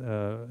is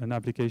an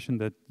application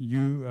that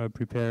you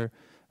prepare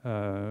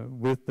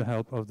with the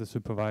help of the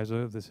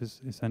supervisor. This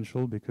is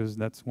essential because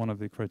that's one of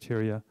the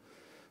criteria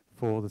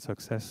for the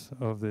success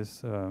of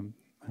this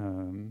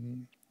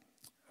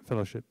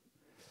fellowship.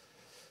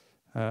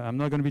 I'm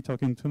not going to be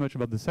talking too much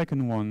about the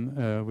second one,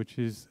 which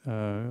is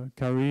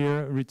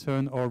career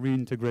return or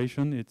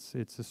reintegration. It's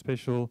a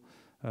special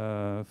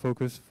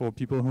focus for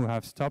people who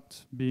have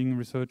stopped being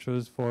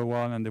researchers for a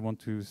while and they want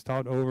to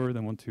start over, they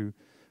want to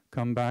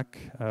come back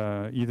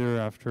either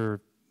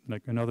after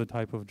like another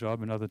type of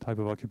job, another type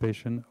of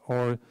occupation,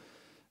 or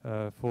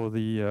for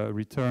the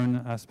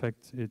return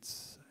aspect,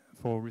 it's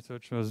for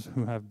researchers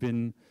who have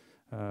been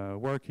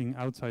working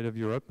outside of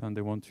Europe and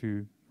they want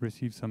to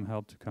receive some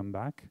help to come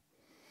back.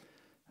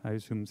 I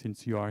assume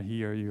since you are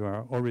here, you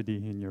are already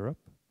in Europe.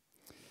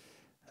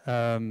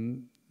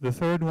 The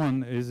third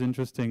one is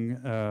interesting.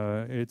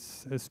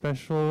 It's a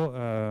special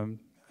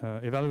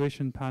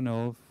evaluation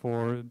panel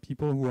for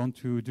people who want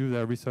to do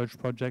their research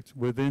projects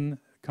within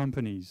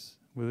companies,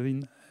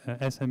 within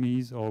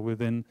SMEs or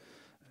within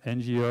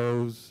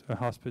NGOs, a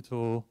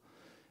hospital,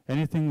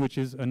 anything which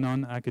is a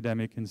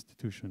non-academic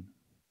institution.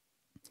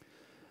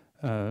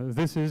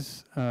 This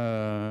is,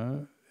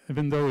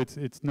 even though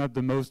it's not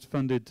the most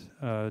funded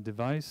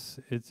device,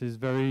 it is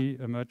very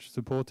much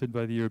supported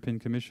by the European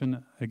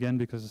Commission, again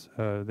because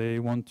they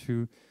want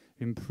to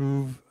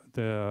improve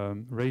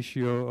the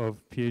ratio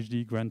of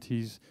PhD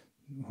grantees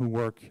who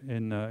work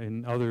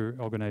in other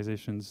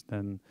organizations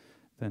than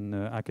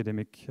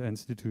academic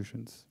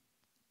institutions.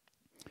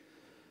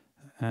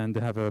 And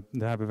they have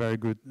a very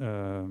good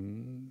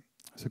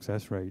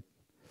success rate.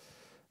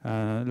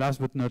 Last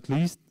but not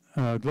least,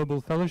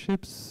 global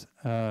fellowships.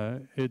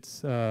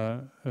 It's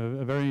a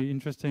very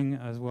interesting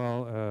as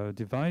well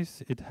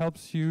device. It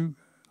helps you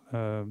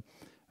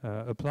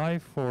apply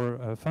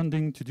for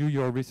funding to do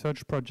your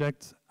research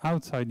projects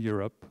outside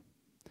Europe.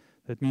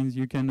 That means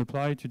you can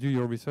apply to do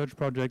your research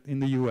project in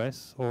the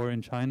US or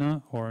in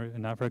China or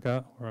in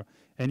Africa or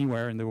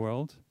anywhere in the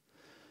world.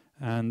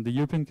 And the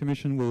European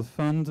Commission will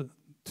fund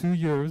 2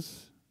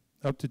 years,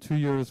 up to 2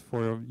 years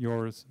for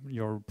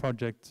your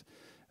project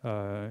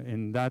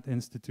in that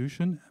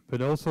institution,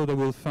 but also they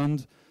will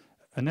fund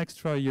an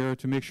extra year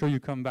to make sure you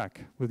come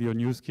back with your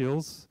new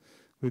skills,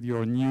 with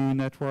your new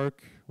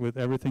network, with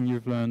everything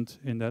you've learned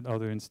in that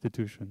other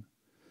institution.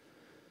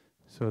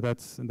 So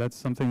that's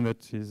something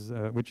that is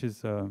which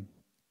is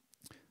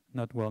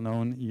not well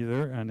known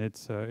either, and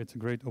it's a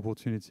great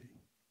opportunity.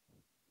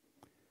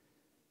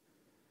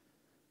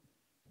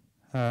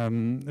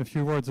 A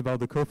few words about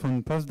the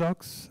co-fund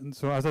postdocs. And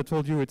so as I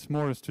told you, it's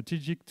more a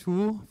strategic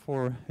tool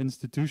for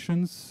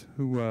institutions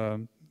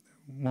who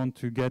want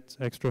to get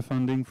extra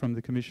funding from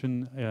the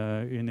Commission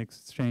in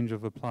exchange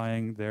of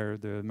applying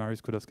the Marie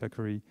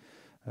Skłodowska-Curie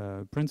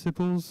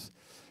principles.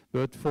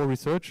 But for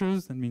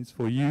researchers, that means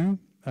for you,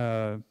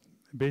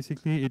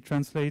 basically it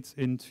translates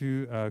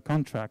into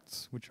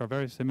contracts, which are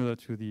very similar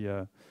to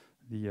the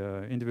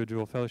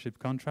individual fellowship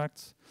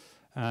contracts.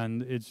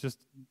 And it's just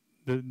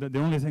the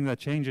only thing that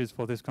changes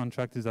for this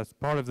contract is that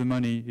part of the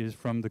money is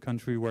from the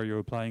country where you're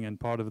applying and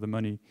part of the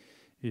money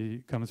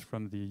comes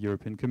from the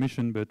European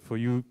Commission. But for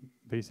you,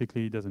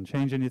 basically, it doesn't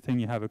change anything.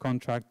 You have a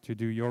contract to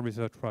do your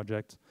research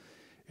project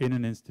in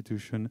an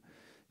institution.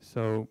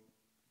 So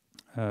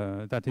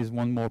that is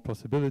one more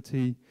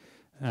possibility.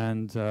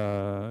 And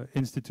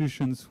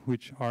institutions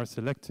which are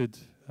selected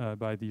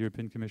by the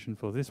European Commission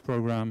for this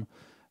program,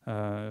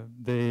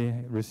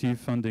 they receive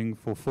funding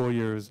for 4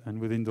 years, and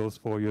within those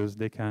 4 years,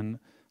 they can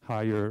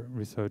hire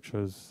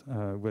researchers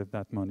with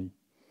that money.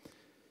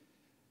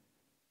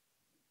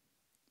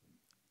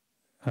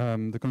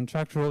 The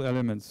contractual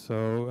elements,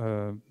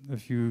 so a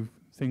few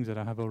things that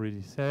I have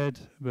already said,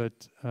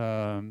 but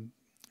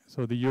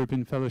so the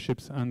European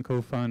Fellowships and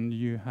Co-Fund,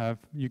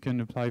 you can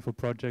apply for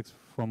projects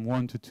from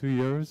 1 to 2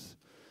 years,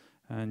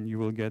 and you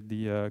will get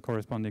the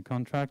corresponding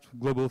contract.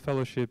 Global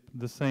Fellowship,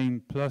 the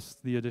same, plus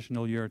the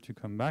additional year to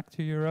come back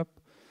to Europe.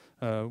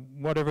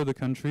 Whatever the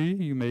country,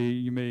 you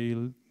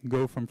may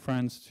go from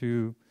France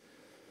to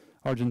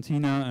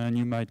Argentina, and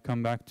you might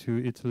come back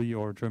to Italy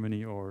or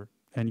Germany or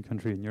any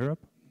country in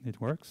Europe. It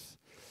works.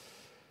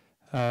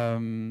 So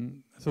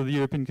the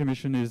European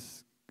Commission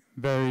is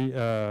very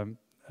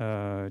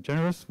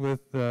generous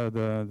with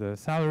the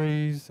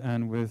salaries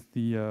and with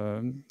the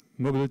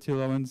mobility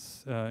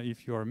allowance.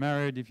 If you are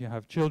married, if you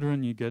have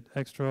children, you get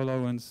extra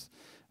allowance,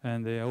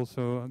 and they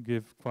also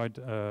give quite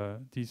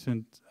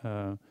decent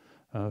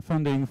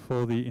funding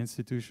for the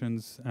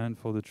institutions and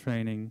for the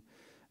training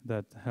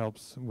that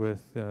helps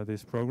with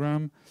this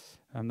program.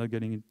 I'm not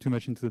getting too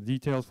much into the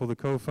details. For the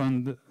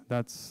co-fund,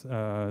 that's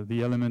the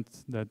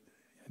element that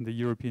the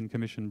European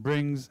Commission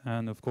brings,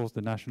 and of course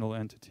the national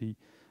entity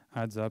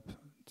adds up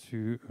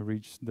to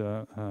reach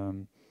the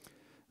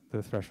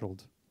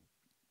threshold.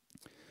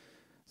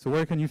 So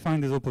where can you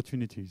find these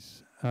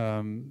opportunities?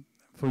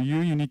 For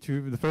you, you need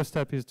to, the first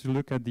step is to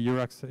look at the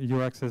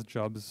Euraccess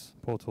jobs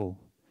portal.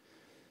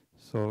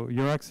 So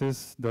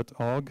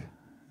euraccess.org,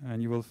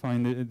 and you will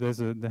find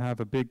they have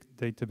a big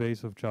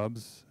database of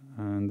jobs,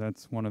 and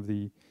that's one of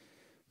the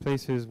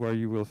places where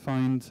you will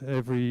find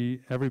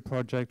every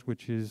project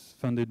which is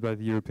funded by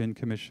the European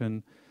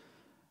Commission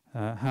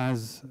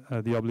has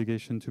the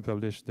obligation to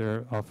publish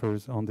their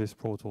offers on this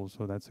portal,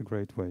 so that's a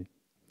great way.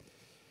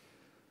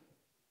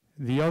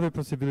 The other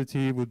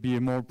possibility would be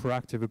a more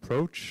proactive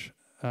approach.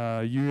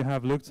 You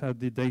have looked at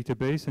the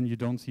database and you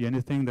don't see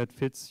anything that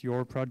fits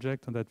your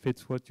project and that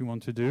fits what you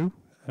want to do,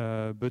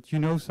 but you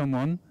know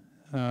someone,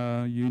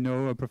 you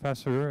know a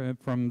professor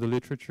from the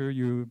literature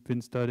you've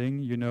been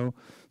studying, you know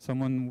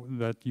someone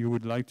that you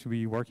would like to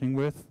be working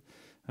with,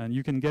 and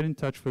you can get in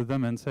touch with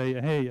them and say,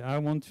 hey, I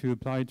want to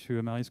apply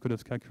to Marie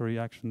Skłodowska-Curie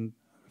Action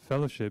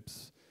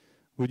Fellowships.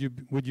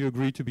 Would you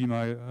agree to be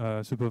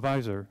my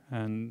supervisor?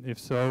 And if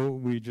so,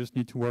 we just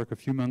need to work a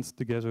few months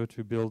together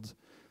to build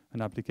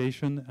an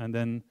application, and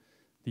then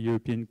the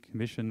European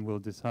Commission will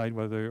decide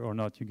whether or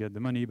not you get the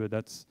money. But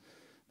that's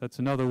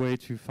another way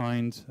to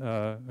find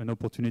an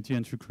opportunity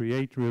and to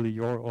create really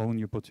your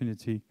own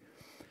opportunity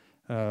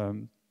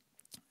in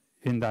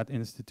that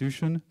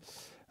institution.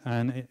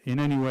 And in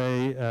any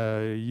way,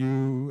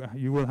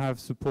 you will have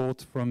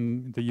support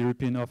from the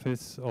European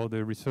office or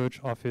the research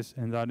office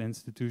in that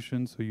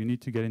institution. So you need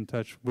to get in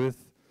touch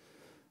with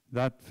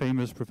that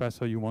famous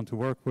professor you want to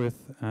work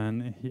with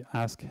and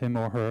ask him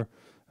or her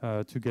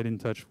to get in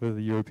touch with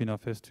the European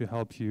office to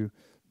help you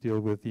deal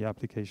with the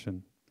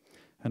application.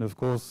 And of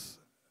course,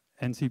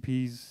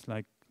 NCPs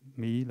like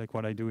me, like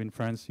what I do in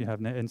France, you have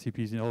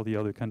NCPs in all the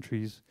other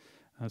countries,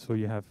 so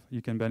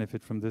you can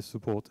benefit from this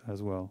support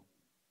as well.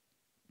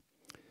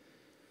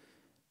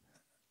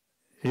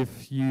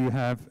 If you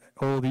have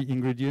all the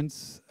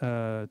ingredients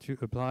to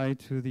apply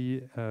to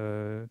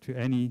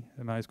any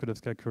Marie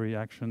Skłodowska-Curie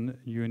action,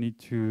 you need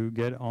to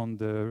get on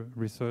the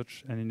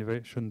Research and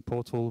Innovation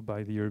portal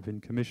by the European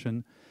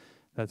Commission.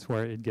 That's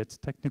where it gets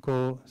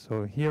technical.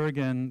 So here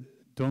again,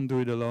 don't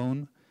do it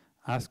alone.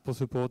 Ask for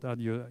support at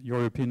your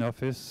European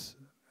office.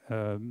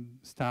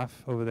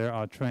 Staff over there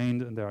are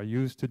trained and they are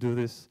used to do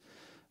this.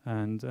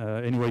 And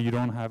anyway, you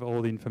don't have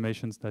all the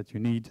information that you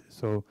need.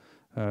 So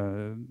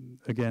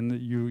again,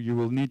 you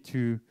will need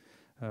to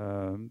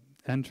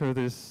enter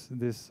this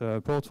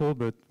portal,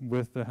 but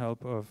with the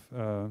help of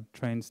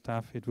trained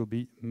staff, it will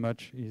be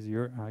much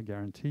easier, I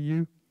guarantee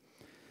you.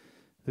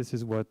 This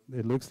is what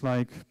it looks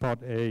like.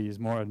 Part A is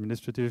more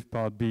administrative.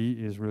 Part B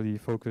is really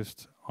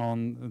focused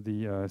on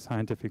the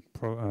scientific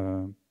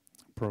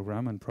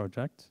program and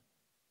project.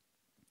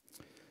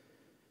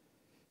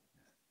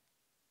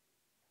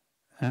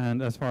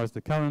 And as far as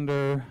the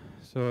calendar,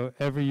 so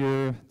every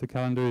year the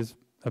calendar is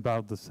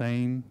about the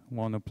same,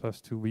 1 or plus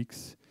 2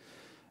 weeks.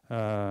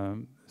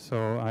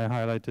 So I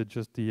highlighted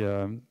just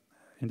the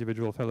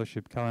individual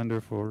fellowship calendar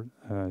for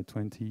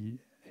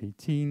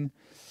 2018.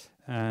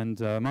 And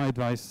my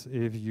advice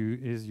is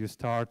you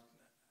start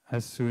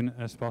as soon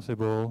as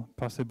possible,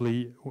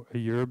 possibly a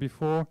year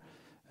before.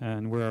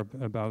 And we're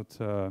about,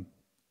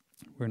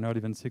 we're not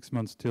even 6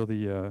 months till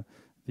the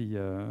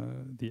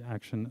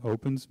action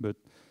opens, but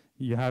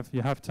you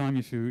have time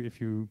if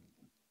you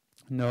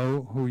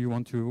know who you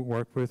want to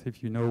work with,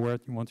 if you know where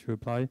you want to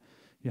apply,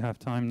 you have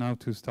time now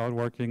to start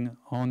working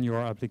on your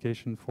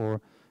application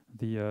for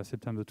the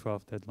September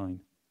 12th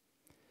deadline.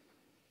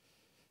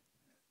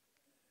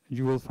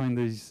 You will find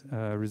these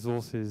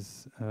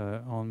resources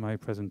on my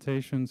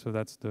presentation. So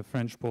that's the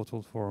French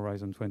portal for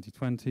Horizon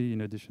 2020,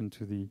 in addition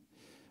to the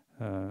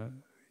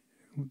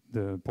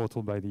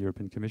portal by the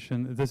European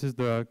Commission. This is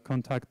the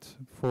contact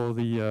for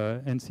the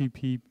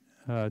NCP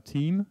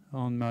team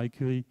on Marie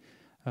Curie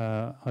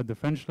at the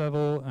French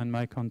level, and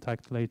my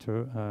contact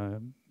later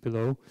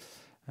below.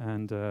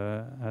 And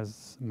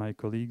as my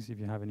colleagues, if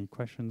you have any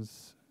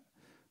questions,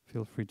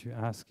 feel free to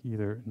ask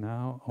either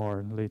now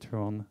or later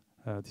on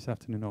this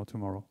afternoon or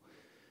tomorrow.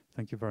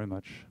 Thank you very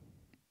much.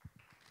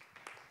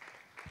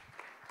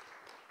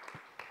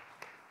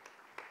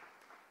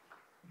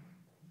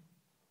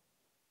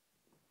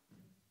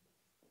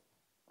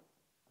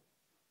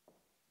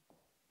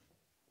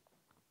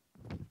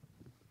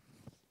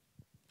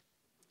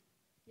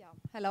 Yeah.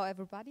 Hello,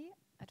 everybody.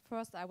 At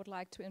first I would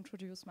like to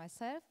introduce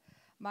myself.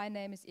 My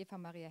name is Eva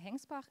Maria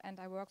Hengsbach and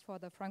I work for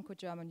the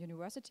Franco-German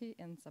University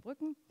in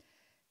Saarbrücken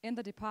in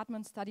the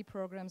department Study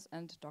Programs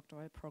and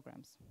Doctoral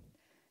Programs.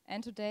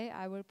 And today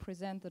I will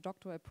present the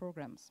doctoral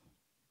programs.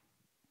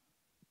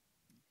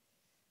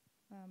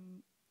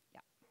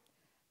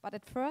 But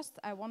at first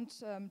I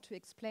want to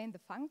explain the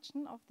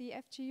function of the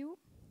FGU.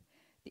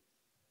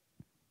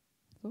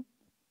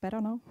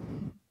 Better now?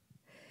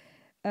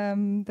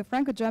 The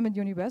Franco-German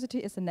University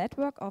is a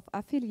network of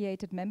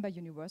affiliated member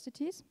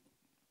universities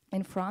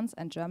in France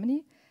and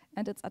Germany,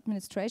 and its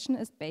administration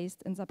is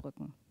based in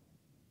Saarbrücken.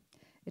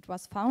 It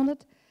was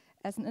founded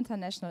as an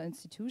international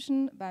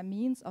institution by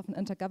means of an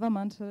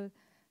intergovernmental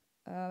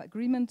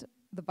agreement,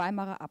 the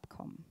Weimarer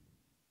Abkommen.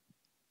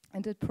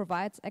 And it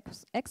provides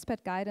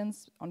expert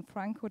guidance on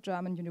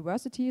Franco-German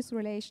universities'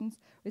 relations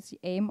with the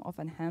aim of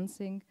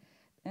enhancing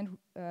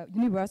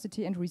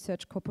university and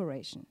research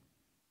cooperation.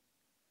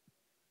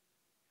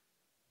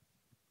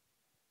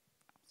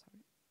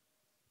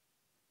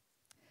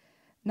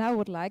 Now I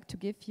would like to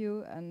give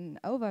you an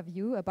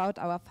overview about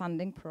our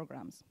funding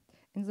programs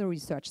in the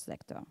research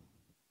sector.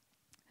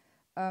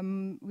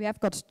 We have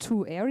got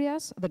two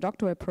areas, the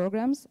doctoral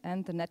programs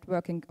and the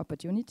networking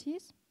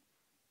opportunities,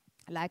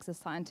 like the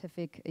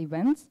scientific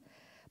events.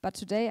 But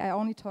today I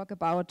only talk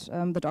about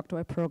the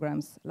doctoral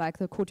programs, like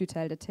the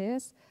Co-Tutelle de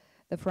Thèse,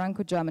 the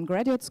Franco-German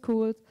Graduate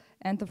School,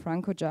 and the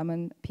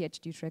Franco-German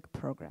PhD track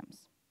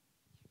programs.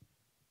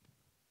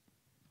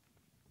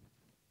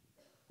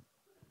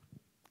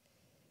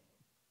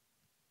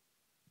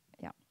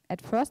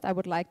 At first, I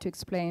would like to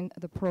explain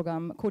the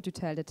program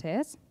Co-Tutelle de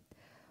Thèse.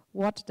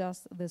 What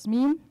does this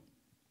mean?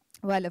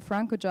 Well, a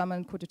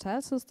Franco-German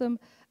co-tutelle system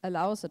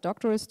allows the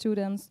doctoral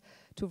students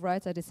to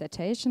write their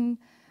dissertation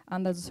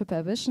under the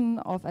supervision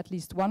of at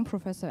least one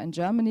professor in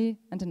Germany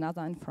and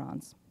another in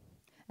France.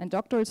 And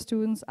doctoral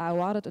students are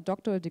awarded a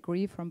doctoral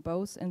degree from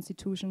both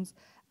institutions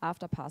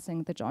after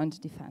passing the joint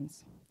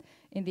defense.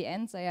 In the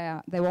end,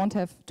 they won't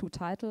have two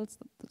titles,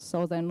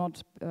 so they're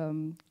not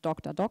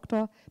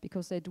doctor,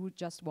 because they do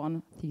just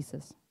one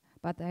thesis.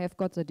 But they have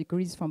got the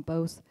degrees from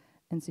both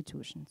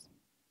institutions.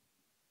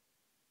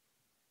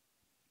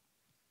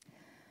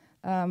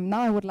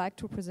 Now I would like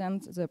to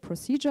present the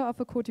procedure of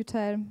a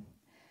co-tutelle.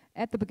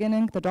 At the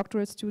beginning, the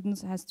doctoral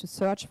students has to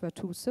search for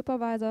two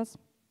supervisors,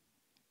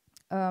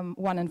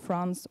 one in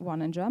France,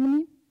 one in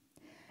Germany.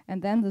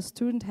 And then the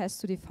student has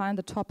to define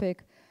the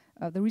topic,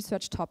 the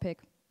research topic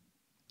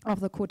of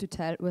the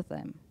co-tutelle with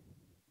them.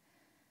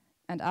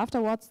 And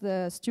afterwards,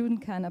 the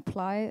student can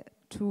apply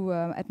to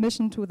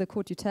admission to the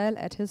co-tutelle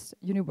at his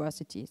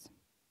universities.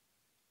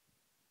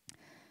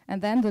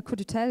 And then the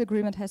co-tutelle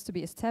agreement has to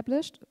be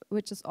established,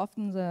 which is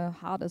often the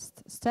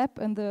hardest step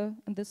in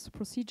this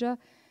procedure.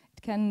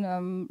 It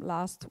can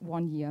last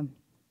 1 year.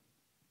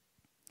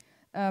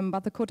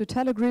 But the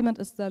co-tutelle agreement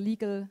is the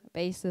legal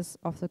basis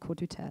of the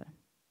co-tutelle.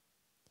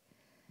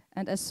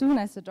 And as soon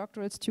as the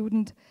doctoral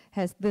student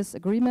has this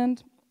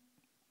agreement,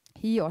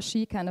 he or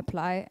she can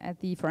apply at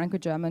the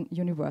Franco-German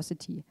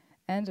University,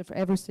 and if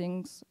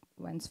everything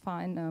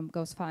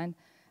goes fine,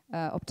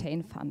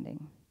 obtain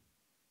funding.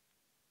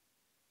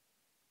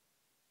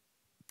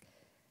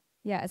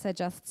 Yeah, as I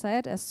just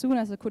said, as soon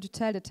as the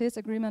Co-Tutelle de Thèse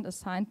agreement is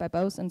signed by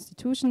both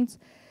institutions,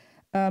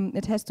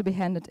 it has to be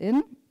handed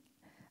in.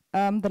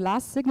 The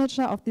last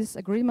signature of this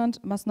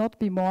agreement must not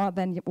be more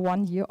than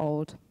 1 year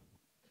old.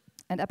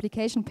 And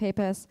application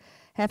papers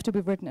have to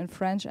be written in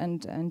French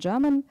and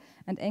German,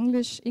 and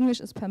English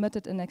is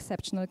permitted in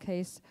exceptional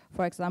case,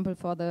 for example,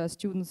 for the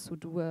students who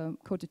do a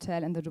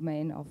co-tutelle in the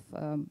domain of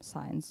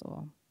science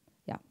or,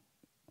 yeah.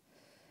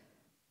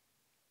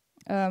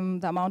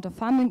 The amount of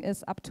funding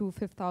is up to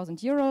 5,000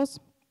 euros,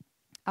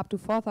 up to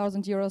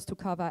 4,000 euros to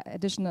cover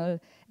additional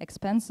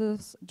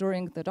expenses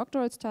during the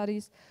doctoral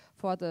studies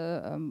for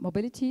the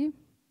mobility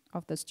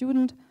of the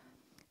student,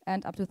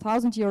 and up to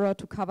 1,000 euro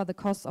to cover the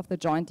costs of the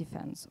joint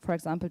defense, for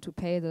example, to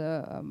pay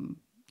the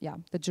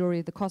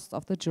jury, the cost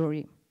of the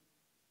jury.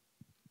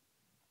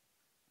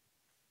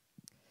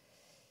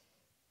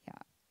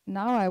 Yeah.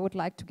 Now I would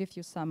like to give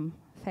you some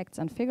facts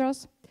and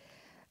figures.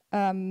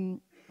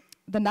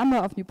 The number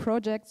of new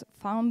projects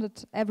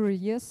founded every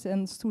year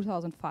since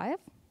 2005.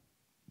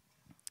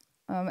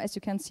 As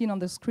you can see on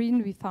the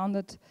screen, we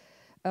founded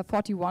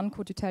 41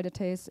 co-tutelle de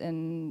thèse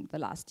in the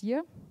last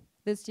year.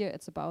 This year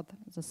it's about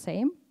the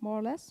same, more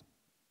or less.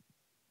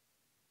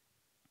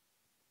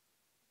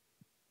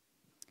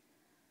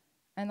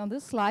 And on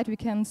this slide we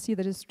can see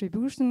the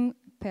distribution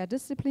per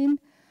discipline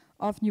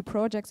of new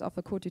projects of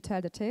a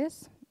co-tutelle de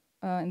thèse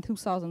in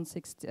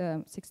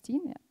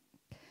 2016.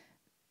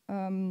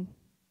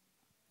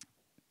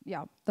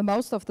 Yeah. The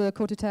most of the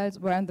co-tutelles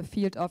were in the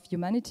field of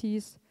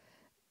humanities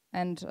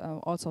and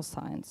also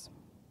science.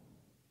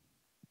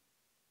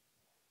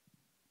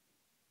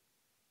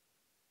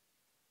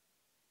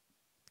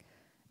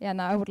 Yeah,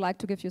 now I would like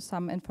to give you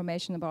some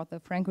information about the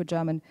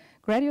Franco-German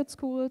graduate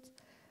schools.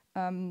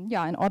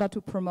 In order to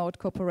promote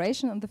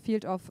cooperation in the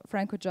field of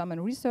Franco-German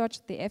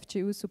research, the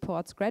FGU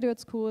supports graduate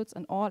schools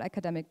in all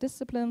academic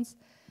disciplines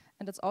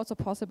and it's also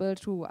possible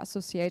to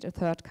associate a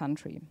third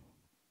country.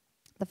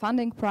 The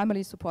funding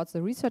primarily supports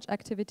the research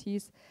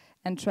activities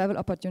and travel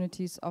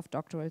opportunities of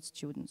doctoral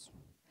students.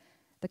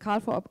 The call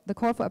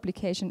for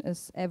application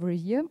is every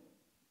year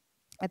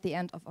at the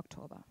end of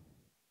October.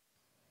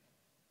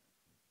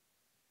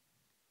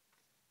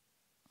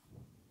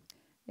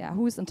 Yeah,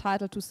 who is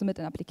entitled to submit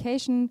an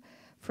application?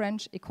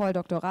 French École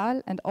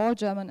Doctorale and all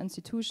German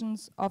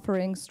institutions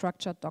offering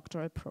structured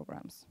doctoral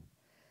programs.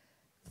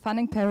 The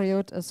funding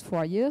period is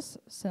 4 years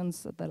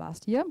since the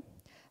last year,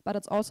 but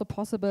it's also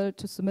possible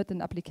to submit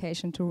an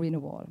application to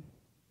renewal.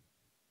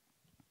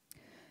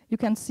 You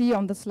can see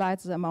on the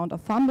slides the amount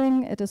of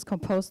funding. It is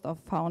composed of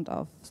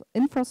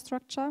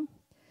infrastructure,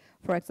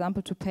 for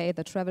example, to pay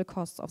the travel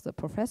costs of the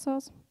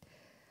professors,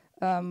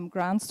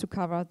 grants to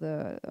cover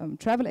the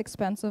travel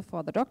expenses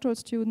for the doctoral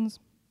students,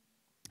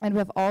 and we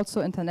have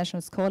also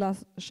international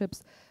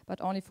scholarships, but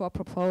only for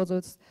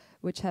proposals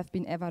which have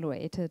been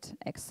evaluated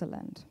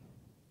excellent.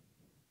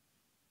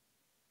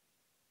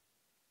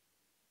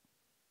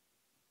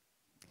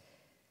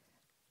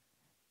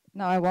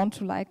 Now I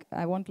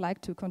would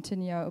like to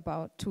continue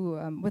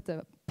with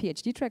the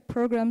PhD track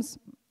programs.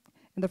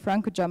 In the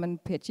Franco-German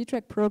PhD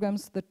track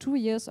programs, the 2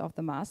 years of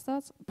the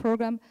master's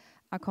program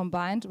are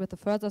combined with a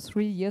further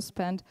 3 years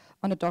spent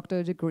on a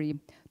doctoral degree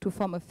to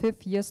form a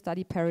 5-year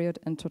study period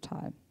in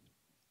total.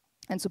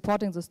 And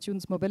supporting the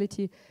students'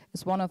 mobility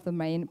is one of the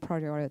main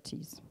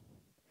priorities.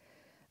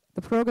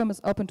 The program is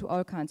open to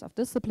all kinds of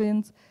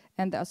disciplines,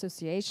 and the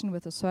association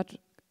with a third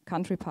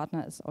country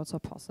partner is also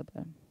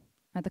possible.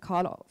 And the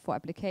call for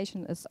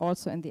application is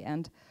also in the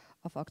end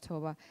of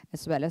October,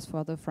 as well as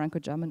for the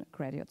Franco-German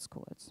graduate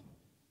schools.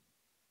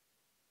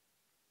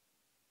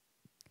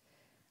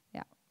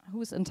 Yeah,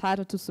 who is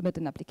entitled to submit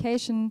an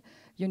application?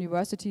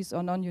 Universities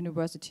or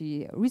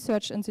non-university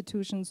research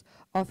institutions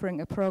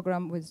offering a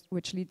program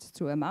which leads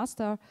to a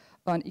master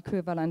or an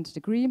equivalent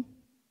degree.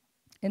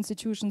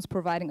 Institutions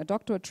providing a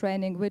doctorate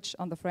training, which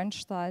on the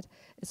French side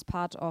is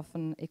part of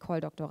an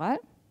École doctorale.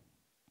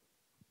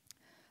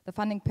 The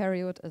funding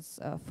period is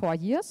 4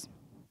 years,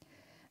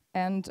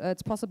 and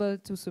it's possible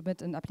to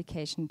submit an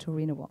application to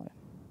renewal.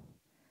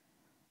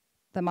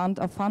 The amount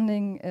of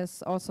funding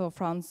is also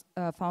funds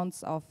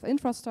of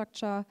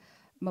infrastructure,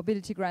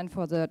 mobility grant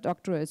for the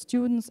doctoral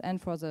students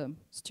and for the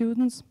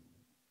students,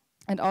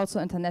 and also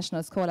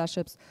international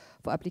scholarships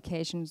for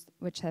applications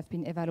which have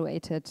been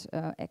evaluated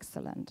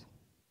excellent.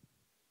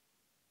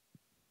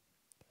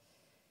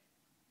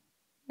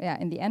 Yeah,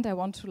 in the end, I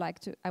want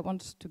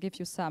to give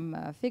you some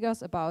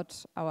figures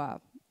about our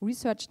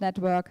research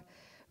network.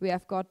 We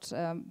have got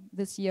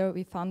this year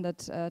we funded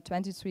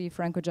 23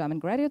 Franco-German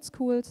graduate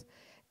schools,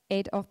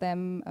 8 of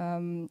them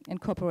in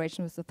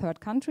cooperation with the third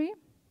country.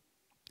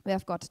 We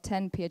have got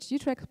 10 PhD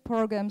track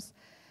programs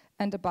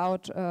and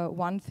about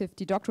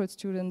 150 doctoral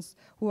students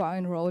who are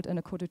enrolled in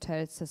a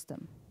co-tutel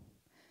system.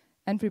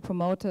 And we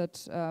promoted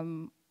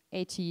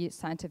 80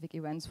 scientific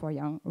events for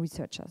young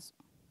researchers.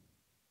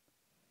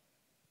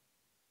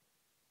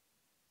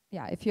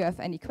 Yeah, if you have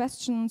any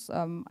questions,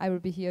 I will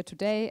be here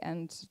today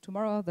and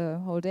tomorrow the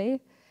whole day.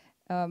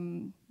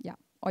 Yeah,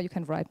 or you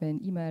can write me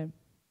an email.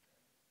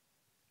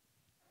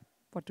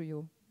 What do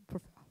you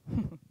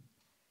prefer?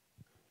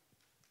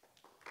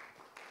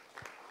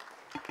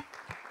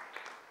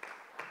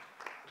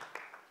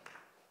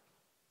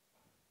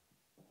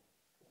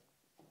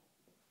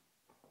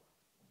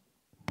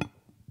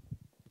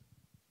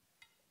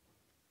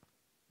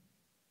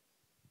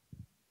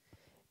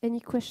 Any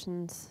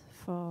questions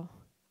for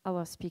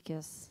our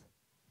speakers?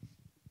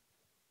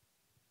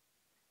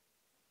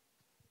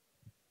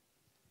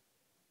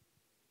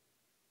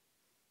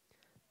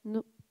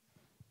 No.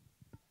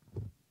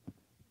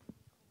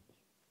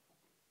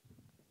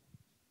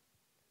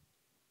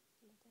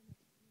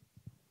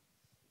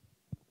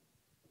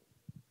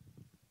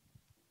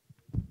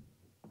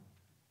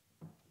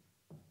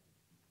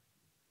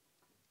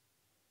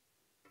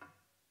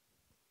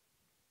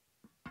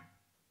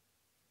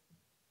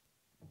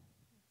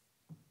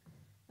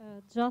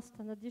 Just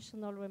an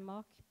additional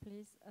remark,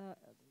 please.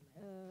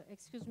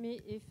 Excuse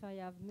me if I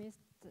have missed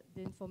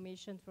the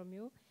information from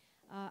you.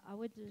 I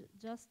would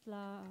just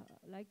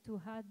like to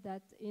add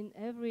that in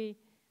every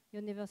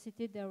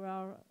university there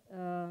are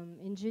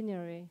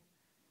engineering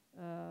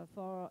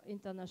for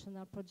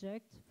international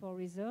projects, for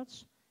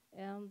research,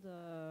 and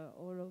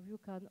all of you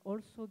can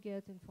also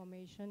get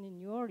information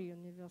in your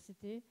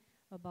university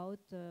about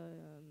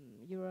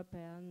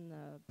European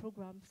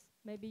programs.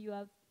 Maybe you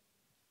have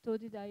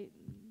told it,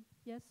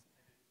 yes?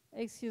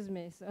 Excuse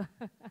me, so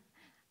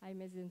I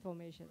missed the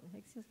information.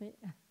 Excuse me.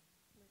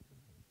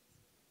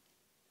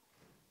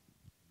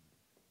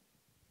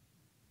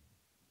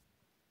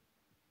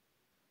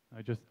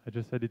 I just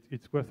said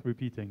it's worth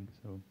repeating,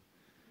 so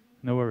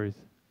no worries.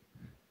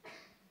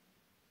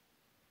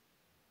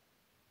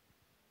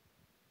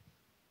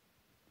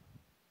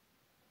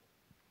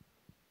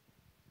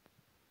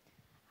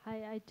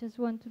 I just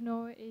want to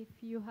know if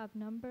you have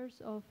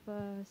numbers of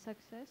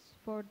success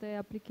for the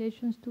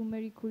applications to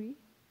Marie Curie.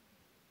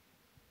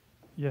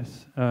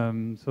 Yes,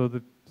 so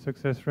the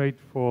success rate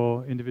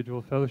for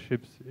individual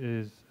fellowships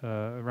is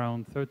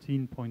around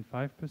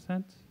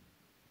 13.5%,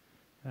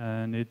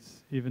 and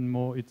it's even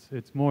more.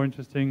 It's more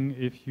interesting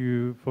if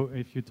you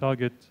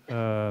target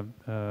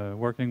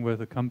working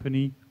with a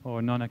company or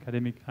a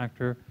non-academic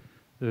actor.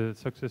 The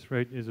success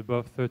rate is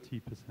above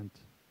 30%.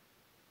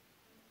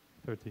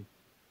 30.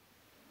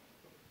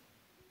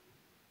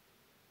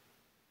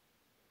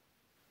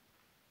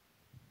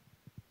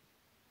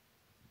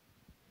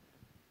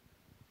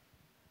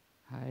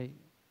 Hi,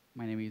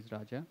 my name is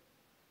Raja.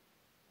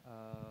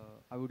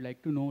 I would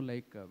like to know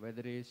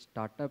whether a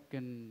startup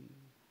can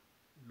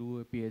do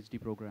a PhD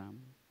program.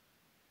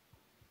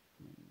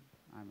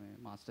 I'm a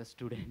master's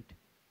student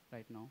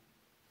right now.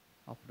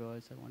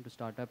 Afterwards, I want to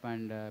start up,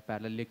 and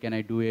parallelly, can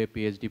I do a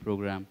PhD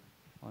program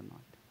or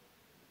not?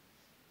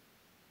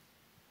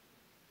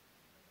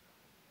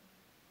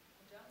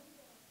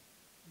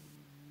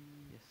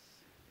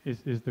 Yes.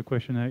 Is the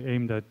question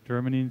aimed at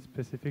Germany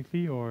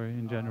specifically or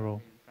in general?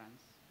 In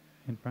France.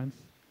 In France?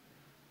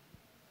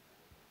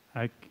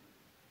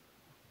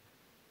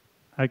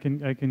 I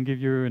can give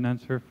you an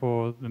answer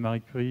for the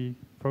Marie Curie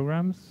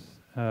programs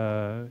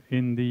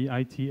in the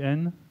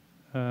ITN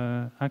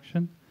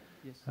action.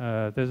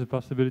 Yes. There's a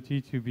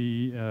possibility to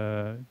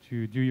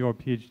do your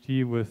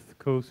PhD with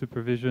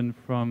co-supervision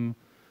from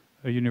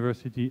a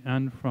university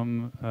and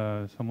from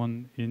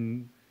someone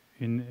in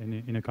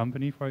a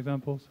company, for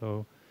example.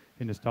 So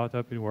in a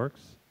startup, it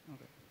works.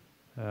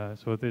 Okay.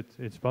 So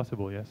it's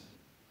possible, yes.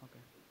 Okay.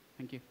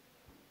 Thank you.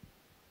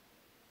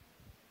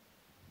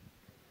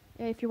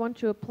 Yeah, if you want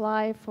to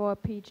apply for a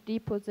PhD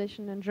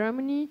position in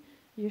Germany,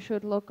 you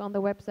should look on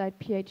the website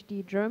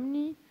PhD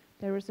Germany.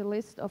 There is a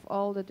list of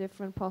all the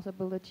different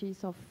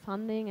possibilities of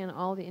funding and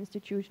all the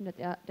institutions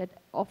that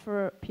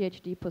offer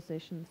PhD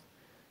positions.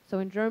 So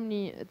in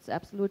Germany, it's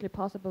absolutely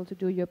possible to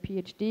do your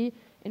PhD.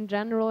 In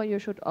general, you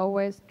should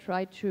always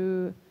try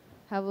to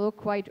have a look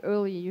quite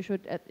early. You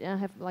should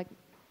have like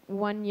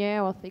 1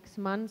 year or 6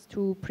 months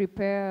to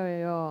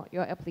prepare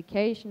your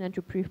application and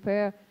to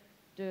prepare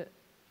the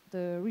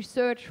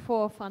research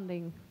for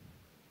funding.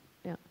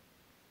 Yeah.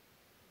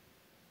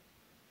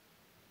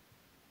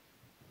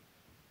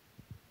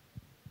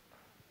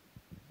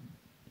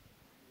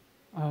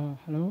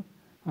 Hello.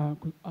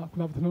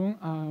 Good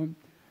afternoon.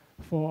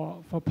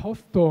 For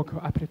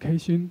postdoc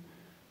application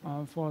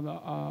for the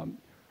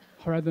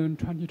Horizon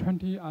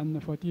 2020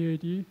 and for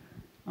DAD,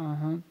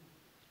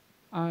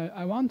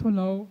 I want to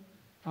know.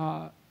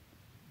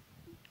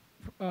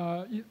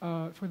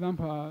 For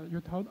example,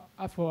 you told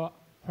us for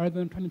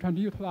Horizon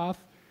 2020, you told us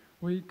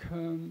we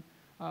can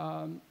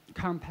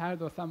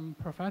contact some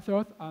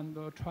professors and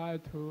try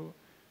to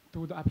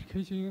do the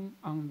application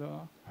on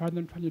the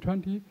Horizon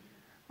 2020.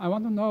 I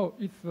want to know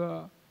if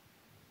the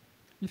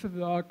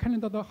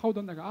candidate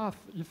holder like us,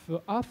 is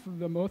us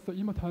the most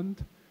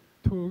important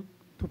to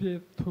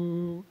be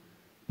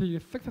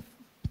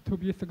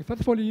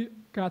successfully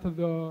get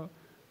the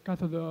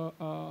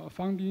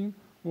funding,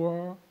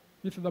 or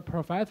is the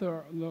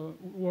professor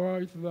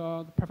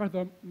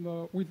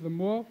with the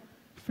more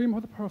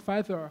famous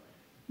professor,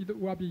 it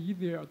will be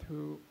easier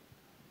to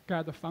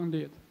get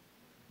funded,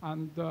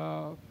 and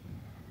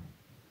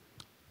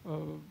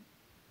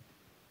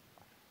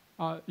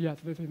yes,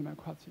 this is my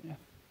question. Yes.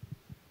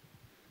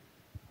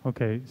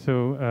 Okay,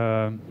 so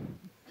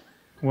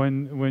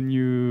when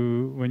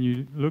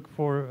you look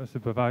for a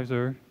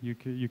supervisor, you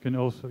can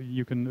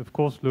of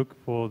course look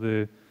for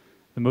the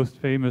most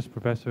famous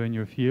professor in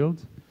your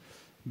field,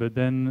 but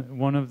then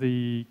one of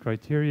the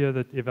criteria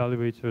that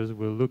evaluators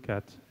will look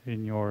at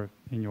in your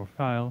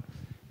file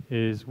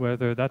is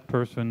whether that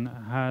person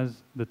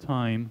has the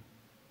time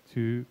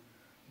to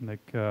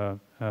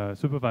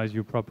supervise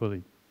you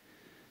properly.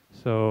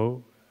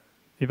 So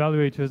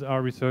evaluators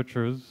are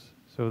researchers,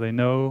 so they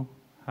know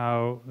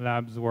how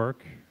labs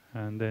work,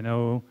 and they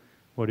know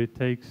what it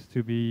takes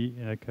to be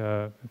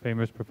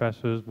famous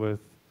professors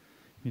with,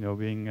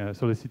 being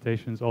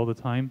solicitations all the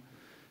time.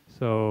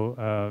 So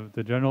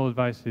the general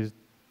advice is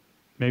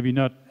maybe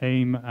not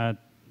aim at,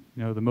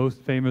 the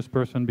most famous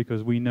person,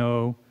 because we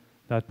know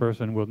that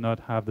person will not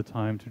have the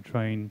time to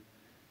train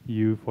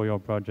you for your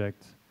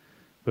project,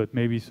 but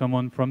maybe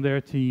someone from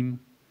their team,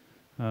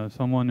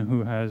 someone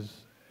who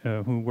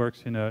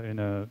works in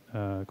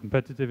a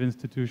competitive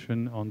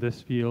institution on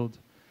this field.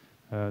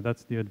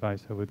 That's the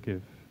advice I would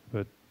give.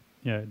 But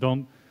yeah,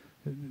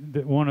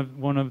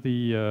 one of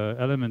the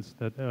elements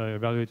that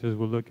evaluators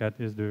will look at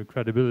is the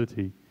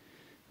credibility.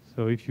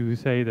 So if you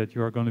say that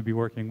you are going to be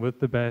working with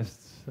the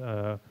best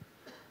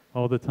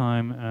all the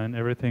time and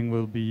everything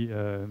will be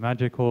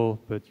magical,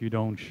 but you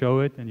don't show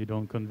it and you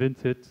don't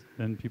convince it,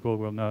 then people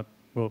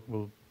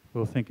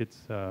will think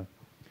it's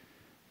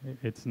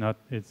not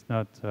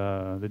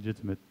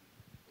legitimate.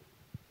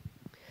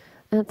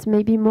 And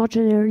maybe more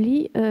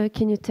generally,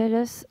 can you tell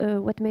us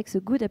what makes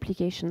a good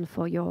application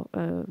for your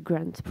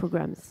grant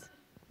programs?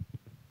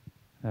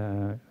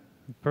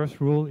 First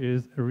rule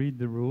is read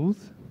the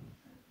rules,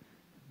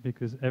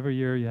 because every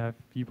year you have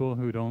people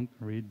who don't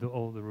read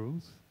all the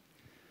rules.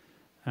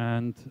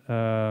 And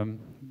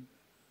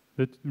the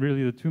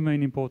really the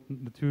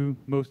two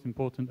most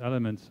important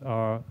elements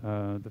are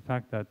the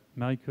fact that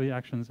Marie Curie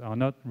actions are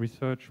not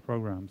research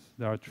programs,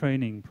 they are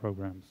training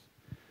programs.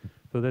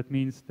 So that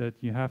means that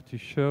you have to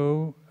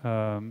show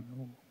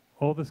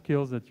all the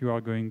skills that you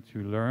are going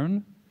to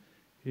learn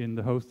in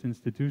the host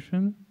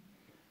institution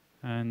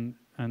and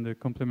the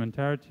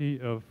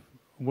complementarity of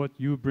what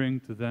you bring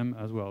to them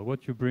as well,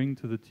 what you bring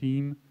to the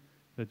team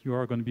that you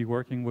are going to be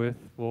working with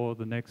for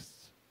the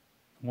next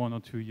 1 or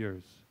 2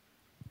 years.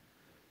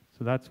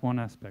 So that's one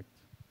aspect.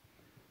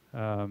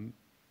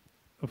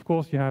 Of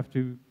course, you have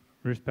to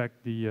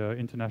respect the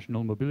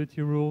international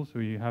mobility rules, so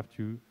you have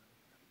to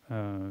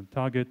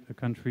target a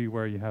country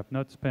where you have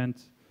not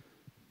spent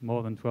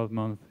more than 12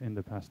 months in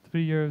the past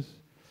 3 years.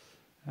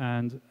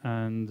 And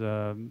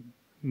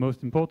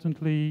most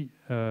importantly,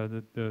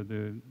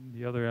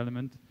 the other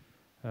element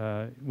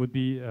would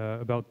be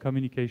about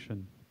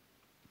communication.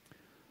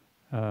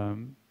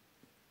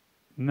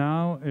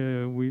 Now,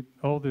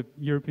 all the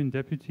European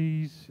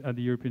deputies at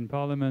the European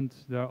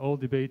Parliament, they're all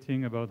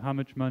debating about how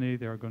much money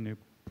they are going to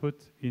put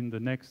in the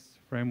next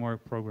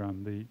framework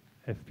program, the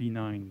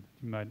FP9,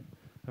 you might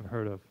have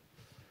heard of.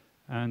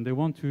 And they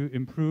want to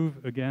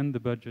improve, again, the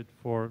budget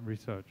for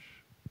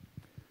research.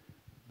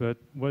 But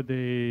what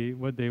they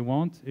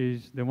want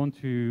is they want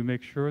to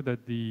make sure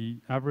that the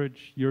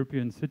average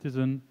European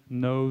citizen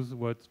knows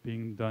what's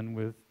being done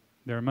with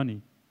their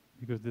money,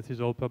 because this is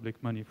all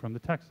public money from the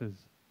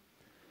taxes.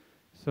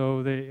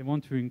 So they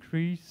want to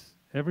increase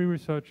every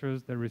researcher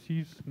that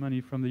receives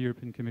money from the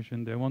European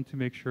Commission. They want to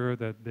make sure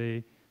that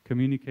they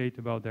communicate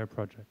about their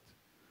project.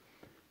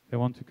 They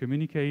want to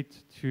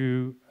communicate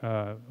to,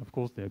 of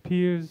course, their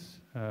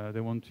peers. They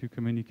want to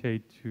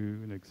communicate to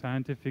like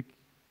scientific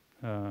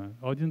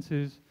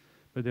audiences,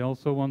 but they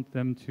also want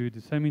them to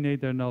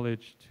disseminate their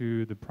knowledge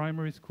to the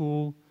primary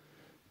school,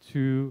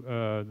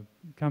 to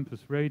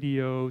campus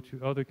radio, to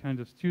other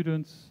kinds of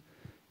students.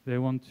 They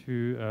want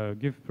to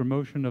give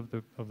promotion of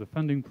the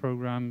funding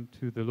program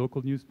to the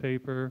local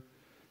newspaper,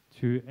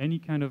 to any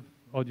kind of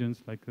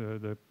audience, like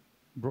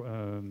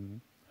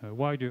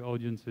wider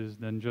audiences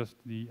than just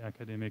the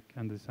academic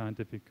and the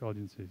scientific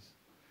audiences.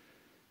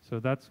 So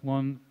that's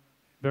one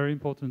very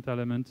important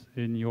element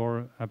in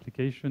your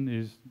application,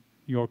 is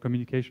your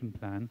communication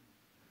plan,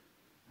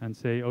 and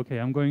say, okay,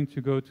 I'm going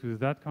to go to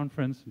that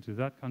conference, and to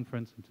that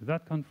conference, and to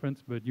that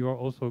conference, but you are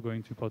also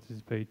going to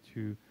participate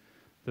to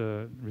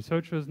the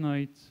Researchers'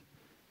 Night,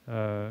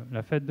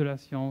 La Fête de la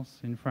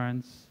Science in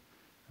France,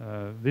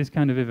 this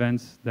kind of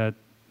events that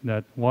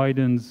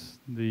widens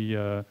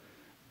the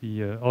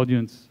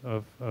audience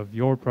of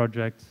your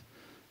project,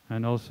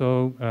 and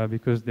also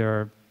because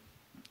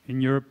in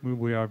Europe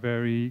we are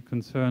very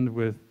concerned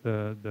with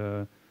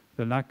the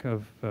lack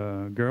of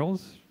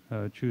girls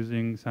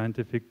choosing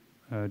scientific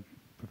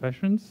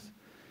professions.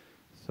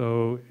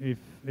 So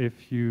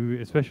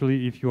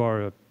especially if you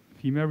are a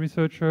female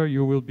researcher,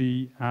 you will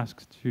be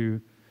asked to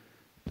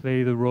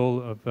play the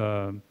role of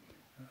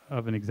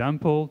an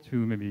example to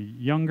maybe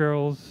young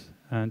girls,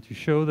 and to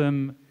show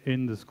them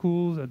in the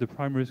schools, at the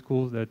primary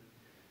schools, that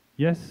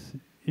yes,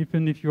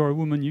 even if you are a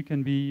woman, you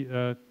can be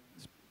a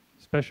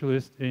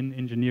specialist in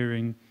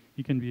engineering,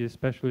 you can be a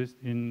specialist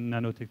in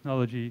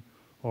nanotechnology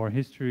or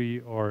history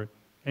or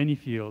any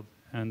field,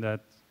 and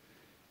that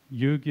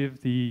you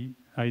give the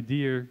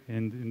idea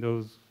in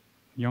those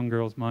young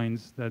girls'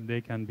 minds that they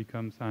can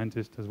become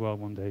scientists as well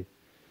one day.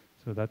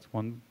 So that's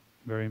one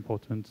very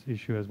important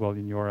issue as well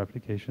in your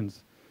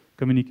applications,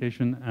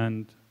 communication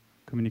and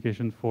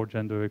communication for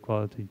gender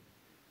equality.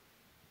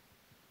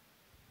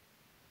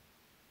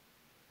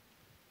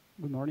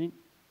 Good morning.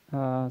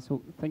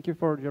 So thank you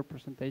for your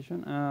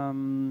presentation.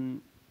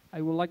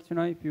 I would like to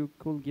know if you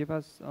could give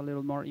us a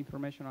little more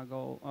information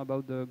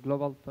about the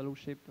Global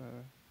Fellowship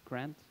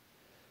grant,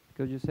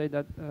 because you say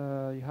that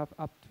you have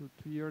up to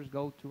 2 years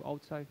go to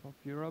outside of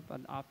Europe,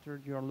 and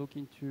after you are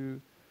looking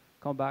to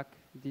come back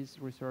this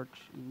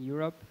research in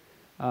Europe.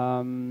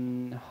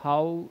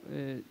 How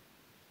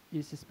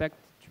is expected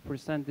to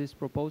present this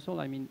proposal?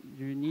 I mean,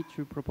 do you need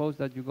to propose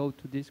that you go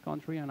to this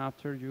country, and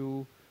after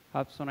you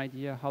have some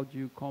idea how do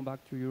you come back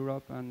to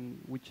Europe, and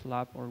which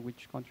lab or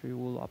which country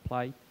will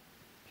apply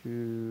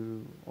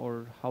to,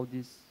 or how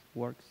this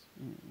works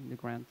in the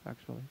grant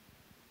actually?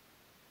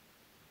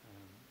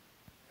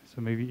 So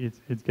maybe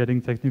it's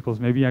getting technical.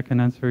 So maybe I can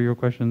answer your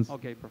questions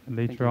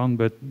later on.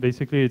 But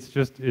basically, it's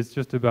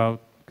just about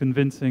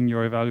convincing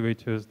your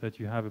evaluators that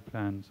you have a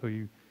plan. So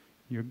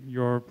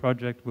your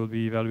project will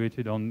be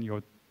evaluated on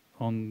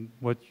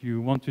what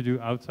you want to do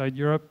outside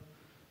Europe,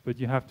 but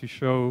you have to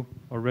show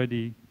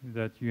already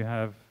that you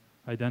have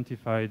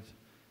identified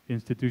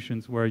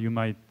institutions where you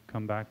might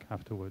come back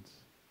afterwards.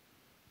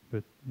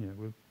 But yeah,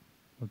 we'll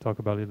talk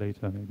about it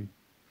later maybe.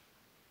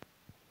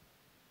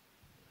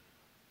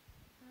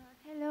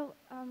 Hello.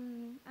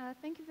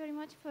 Thank you very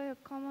much for your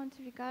comment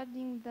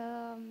regarding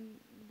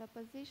the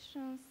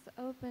positions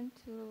open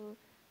to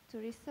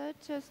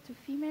researchers, to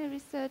female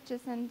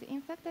researchers. And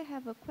in fact, I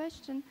have a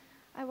question.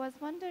 I was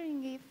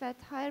wondering if at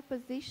higher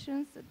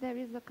positions there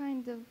is a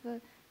kind of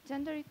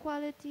gender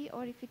equality,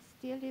 or if it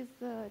still is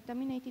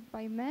dominated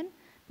by men,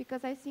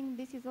 because I think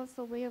this is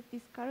also a way of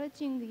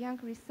discouraging the young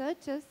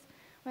researchers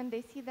when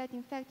they see that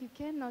in fact you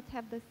cannot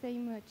have the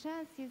same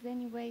chances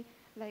anyway,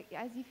 like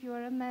as if you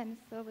are a man.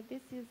 So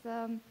this is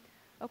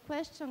a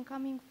question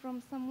coming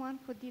from someone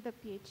who did a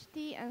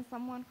PhD and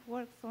someone who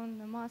works on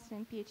the master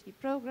and PhD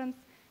programs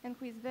and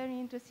who is very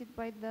interested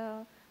by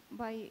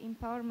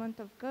empowerment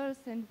of girls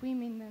and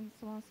women and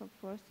so on and so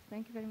forth.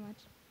 Thank you very much.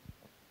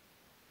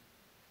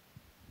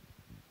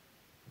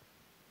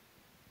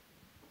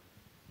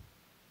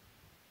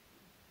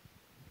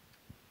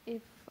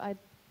 If I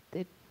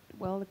did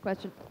well, the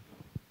question.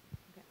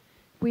 Okay.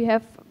 We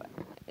have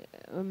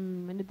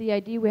in the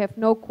DID we have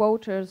no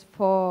quotas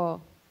for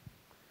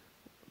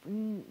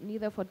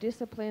neither for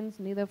disciplines,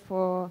 neither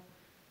for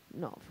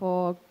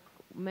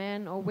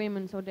men or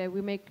women, so that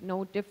we make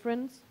no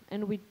difference.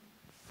 And we,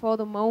 for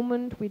the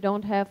moment, we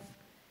don't have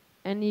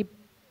any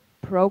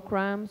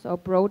programs or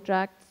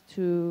projects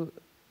to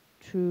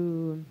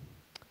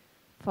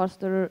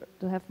foster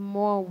to have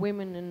more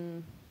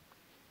women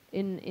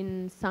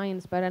in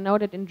science. But I know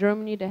that in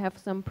Germany they have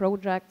some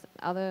projects,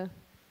 other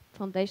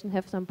foundations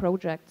have some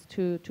projects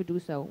to do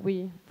so.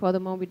 We, for the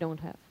moment, we don't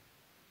have.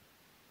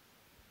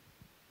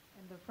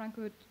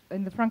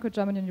 In the Frankfurt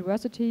German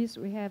universities,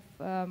 we have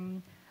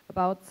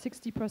about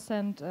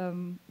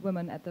 60%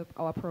 women at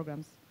our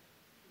programs.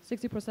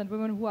 60%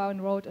 women who are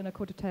enrolled in a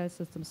co-tutel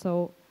system,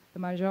 so the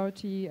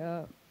majority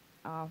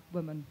are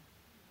women.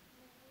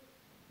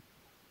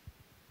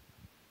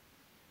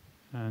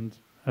 And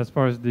as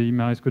far as the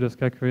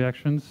Marie-Skłodowska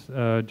reactions,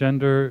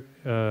 gender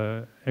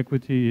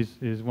equity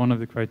is one of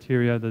the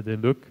criteria that they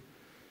look.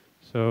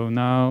 So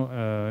now,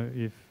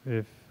 if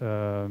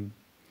a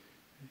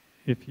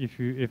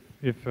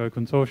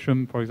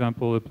consortium, for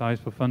example, applies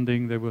for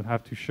funding, they will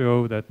have to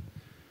show that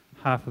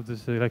half of the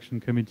selection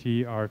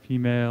committee are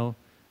female,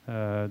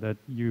 that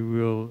you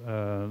will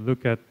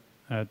look at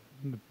the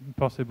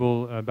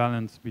possible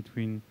balance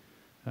between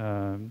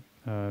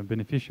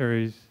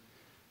beneficiaries,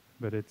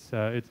 but it's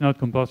not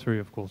compulsory,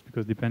 of course,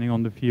 because depending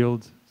on the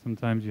field,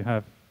 sometimes you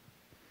have,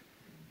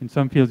 in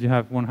some fields you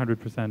have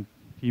 100%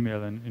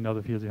 female, and in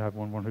other fields you have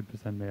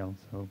 100% male.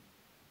 So.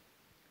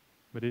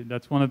 But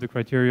that's one of the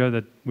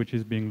criteria which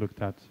is being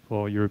looked at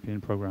for European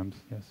programs,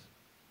 yes.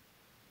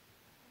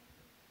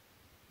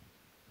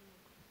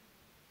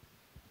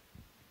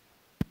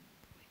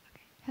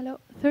 Hello.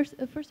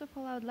 First of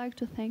all, I would like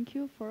to thank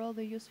you for all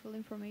the useful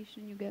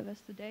information you gave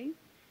us today.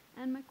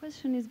 And my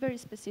question is very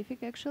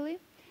specific, actually.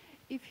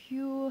 If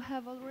you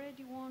have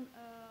already won,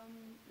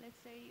 let's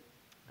say,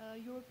 a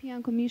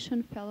European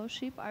Commission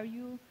fellowship, are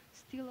you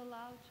still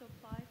allowed to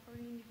apply for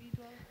an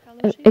individual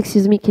fellowship?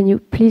 Excuse me, can you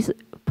please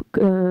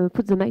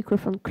put the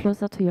microphone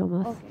closer to your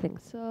mouth? Okay.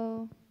 Thanks.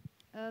 So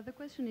the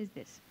question is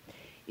this.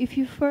 If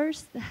you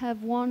first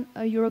have won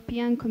a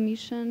European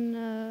Commission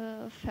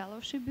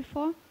fellowship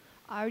before,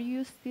 are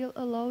you still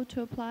allowed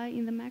to apply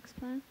in the Max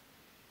Plan?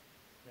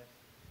 Yes.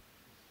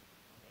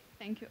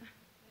 Thank you.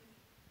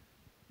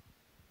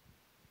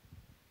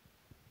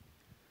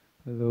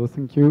 Hello,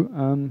 thank you.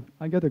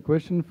 I got a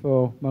question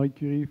for Marie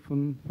Curie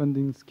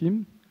funding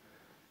scheme.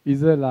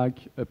 Is there like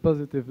a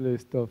positive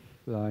list of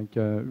like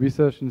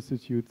research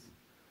institutes,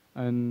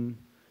 and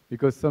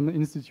because some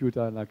institutes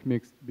are like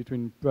mixed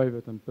between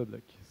private and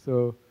public.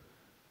 So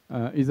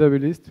is there a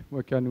list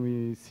where can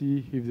we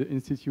see if the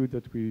institute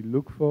that we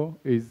look for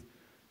is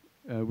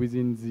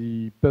within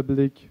the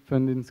public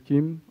funding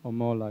scheme or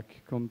more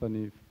like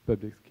company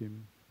public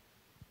scheme?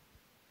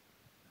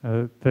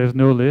 There's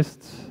no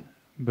list,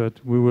 but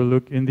we will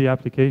look in the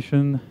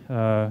application.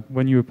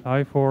 When you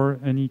apply for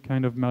any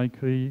kind of Marie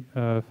Curie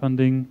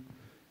funding,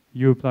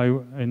 you apply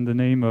in the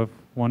name of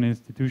one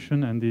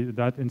institution, and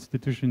that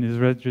institution is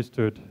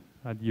registered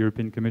at the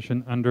European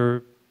Commission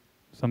under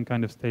some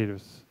kind of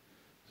status.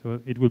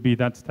 So it will be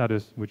that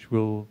status which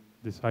will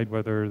decide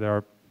whether they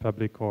are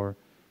public or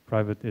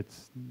private. It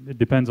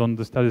depends on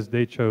the status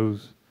they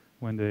chose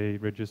when they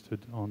registered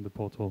on the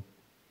portal.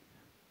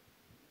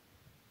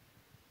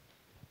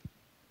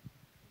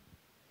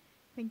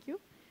 Thank you.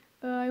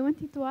 I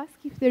wanted to ask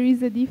if there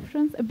is a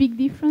big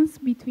difference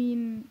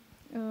between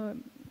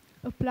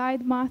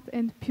applied math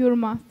and pure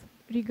math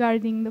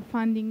regarding the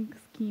funding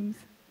schemes.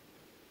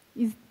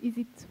 Is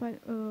it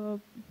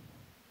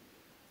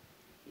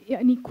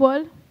an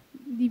equal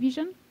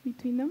division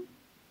between them?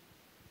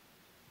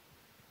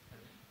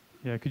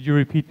 Yeah, could you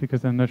repeat,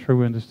 because I'm not sure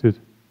we understood.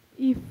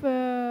 If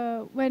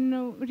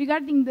when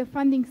regarding the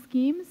funding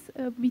schemes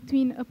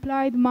between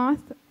applied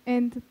math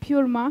and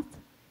pure math,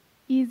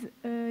 is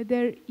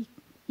there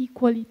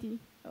equality,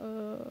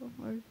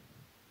 or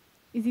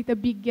is it a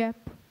big gap?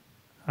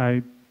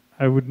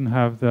 I wouldn't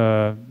have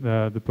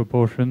the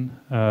proportion.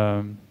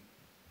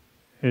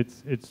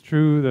 It's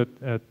true that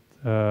at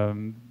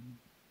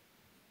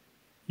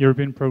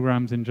European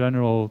programs in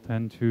general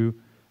tend to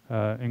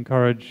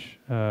encourage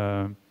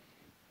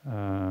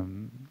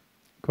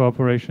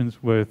cooperations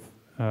with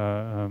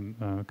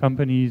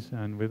companies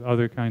and with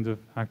other kinds of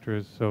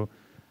actors. So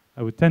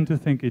I would tend to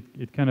think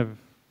it kind of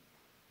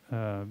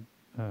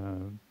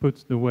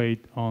puts the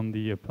weight on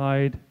the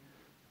applied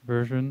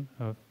version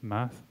of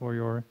math for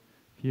your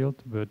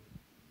field, but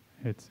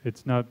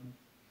it's not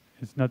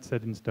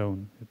set in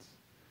stone.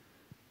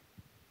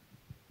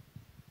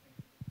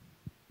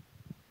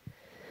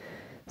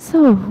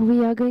 So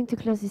we are going to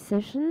close this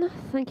session.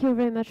 Thank you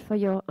very much for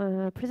your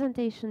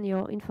presentation,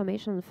 your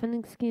information on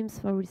funding schemes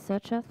for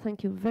researchers.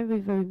 Thank you very,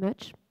 very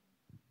much.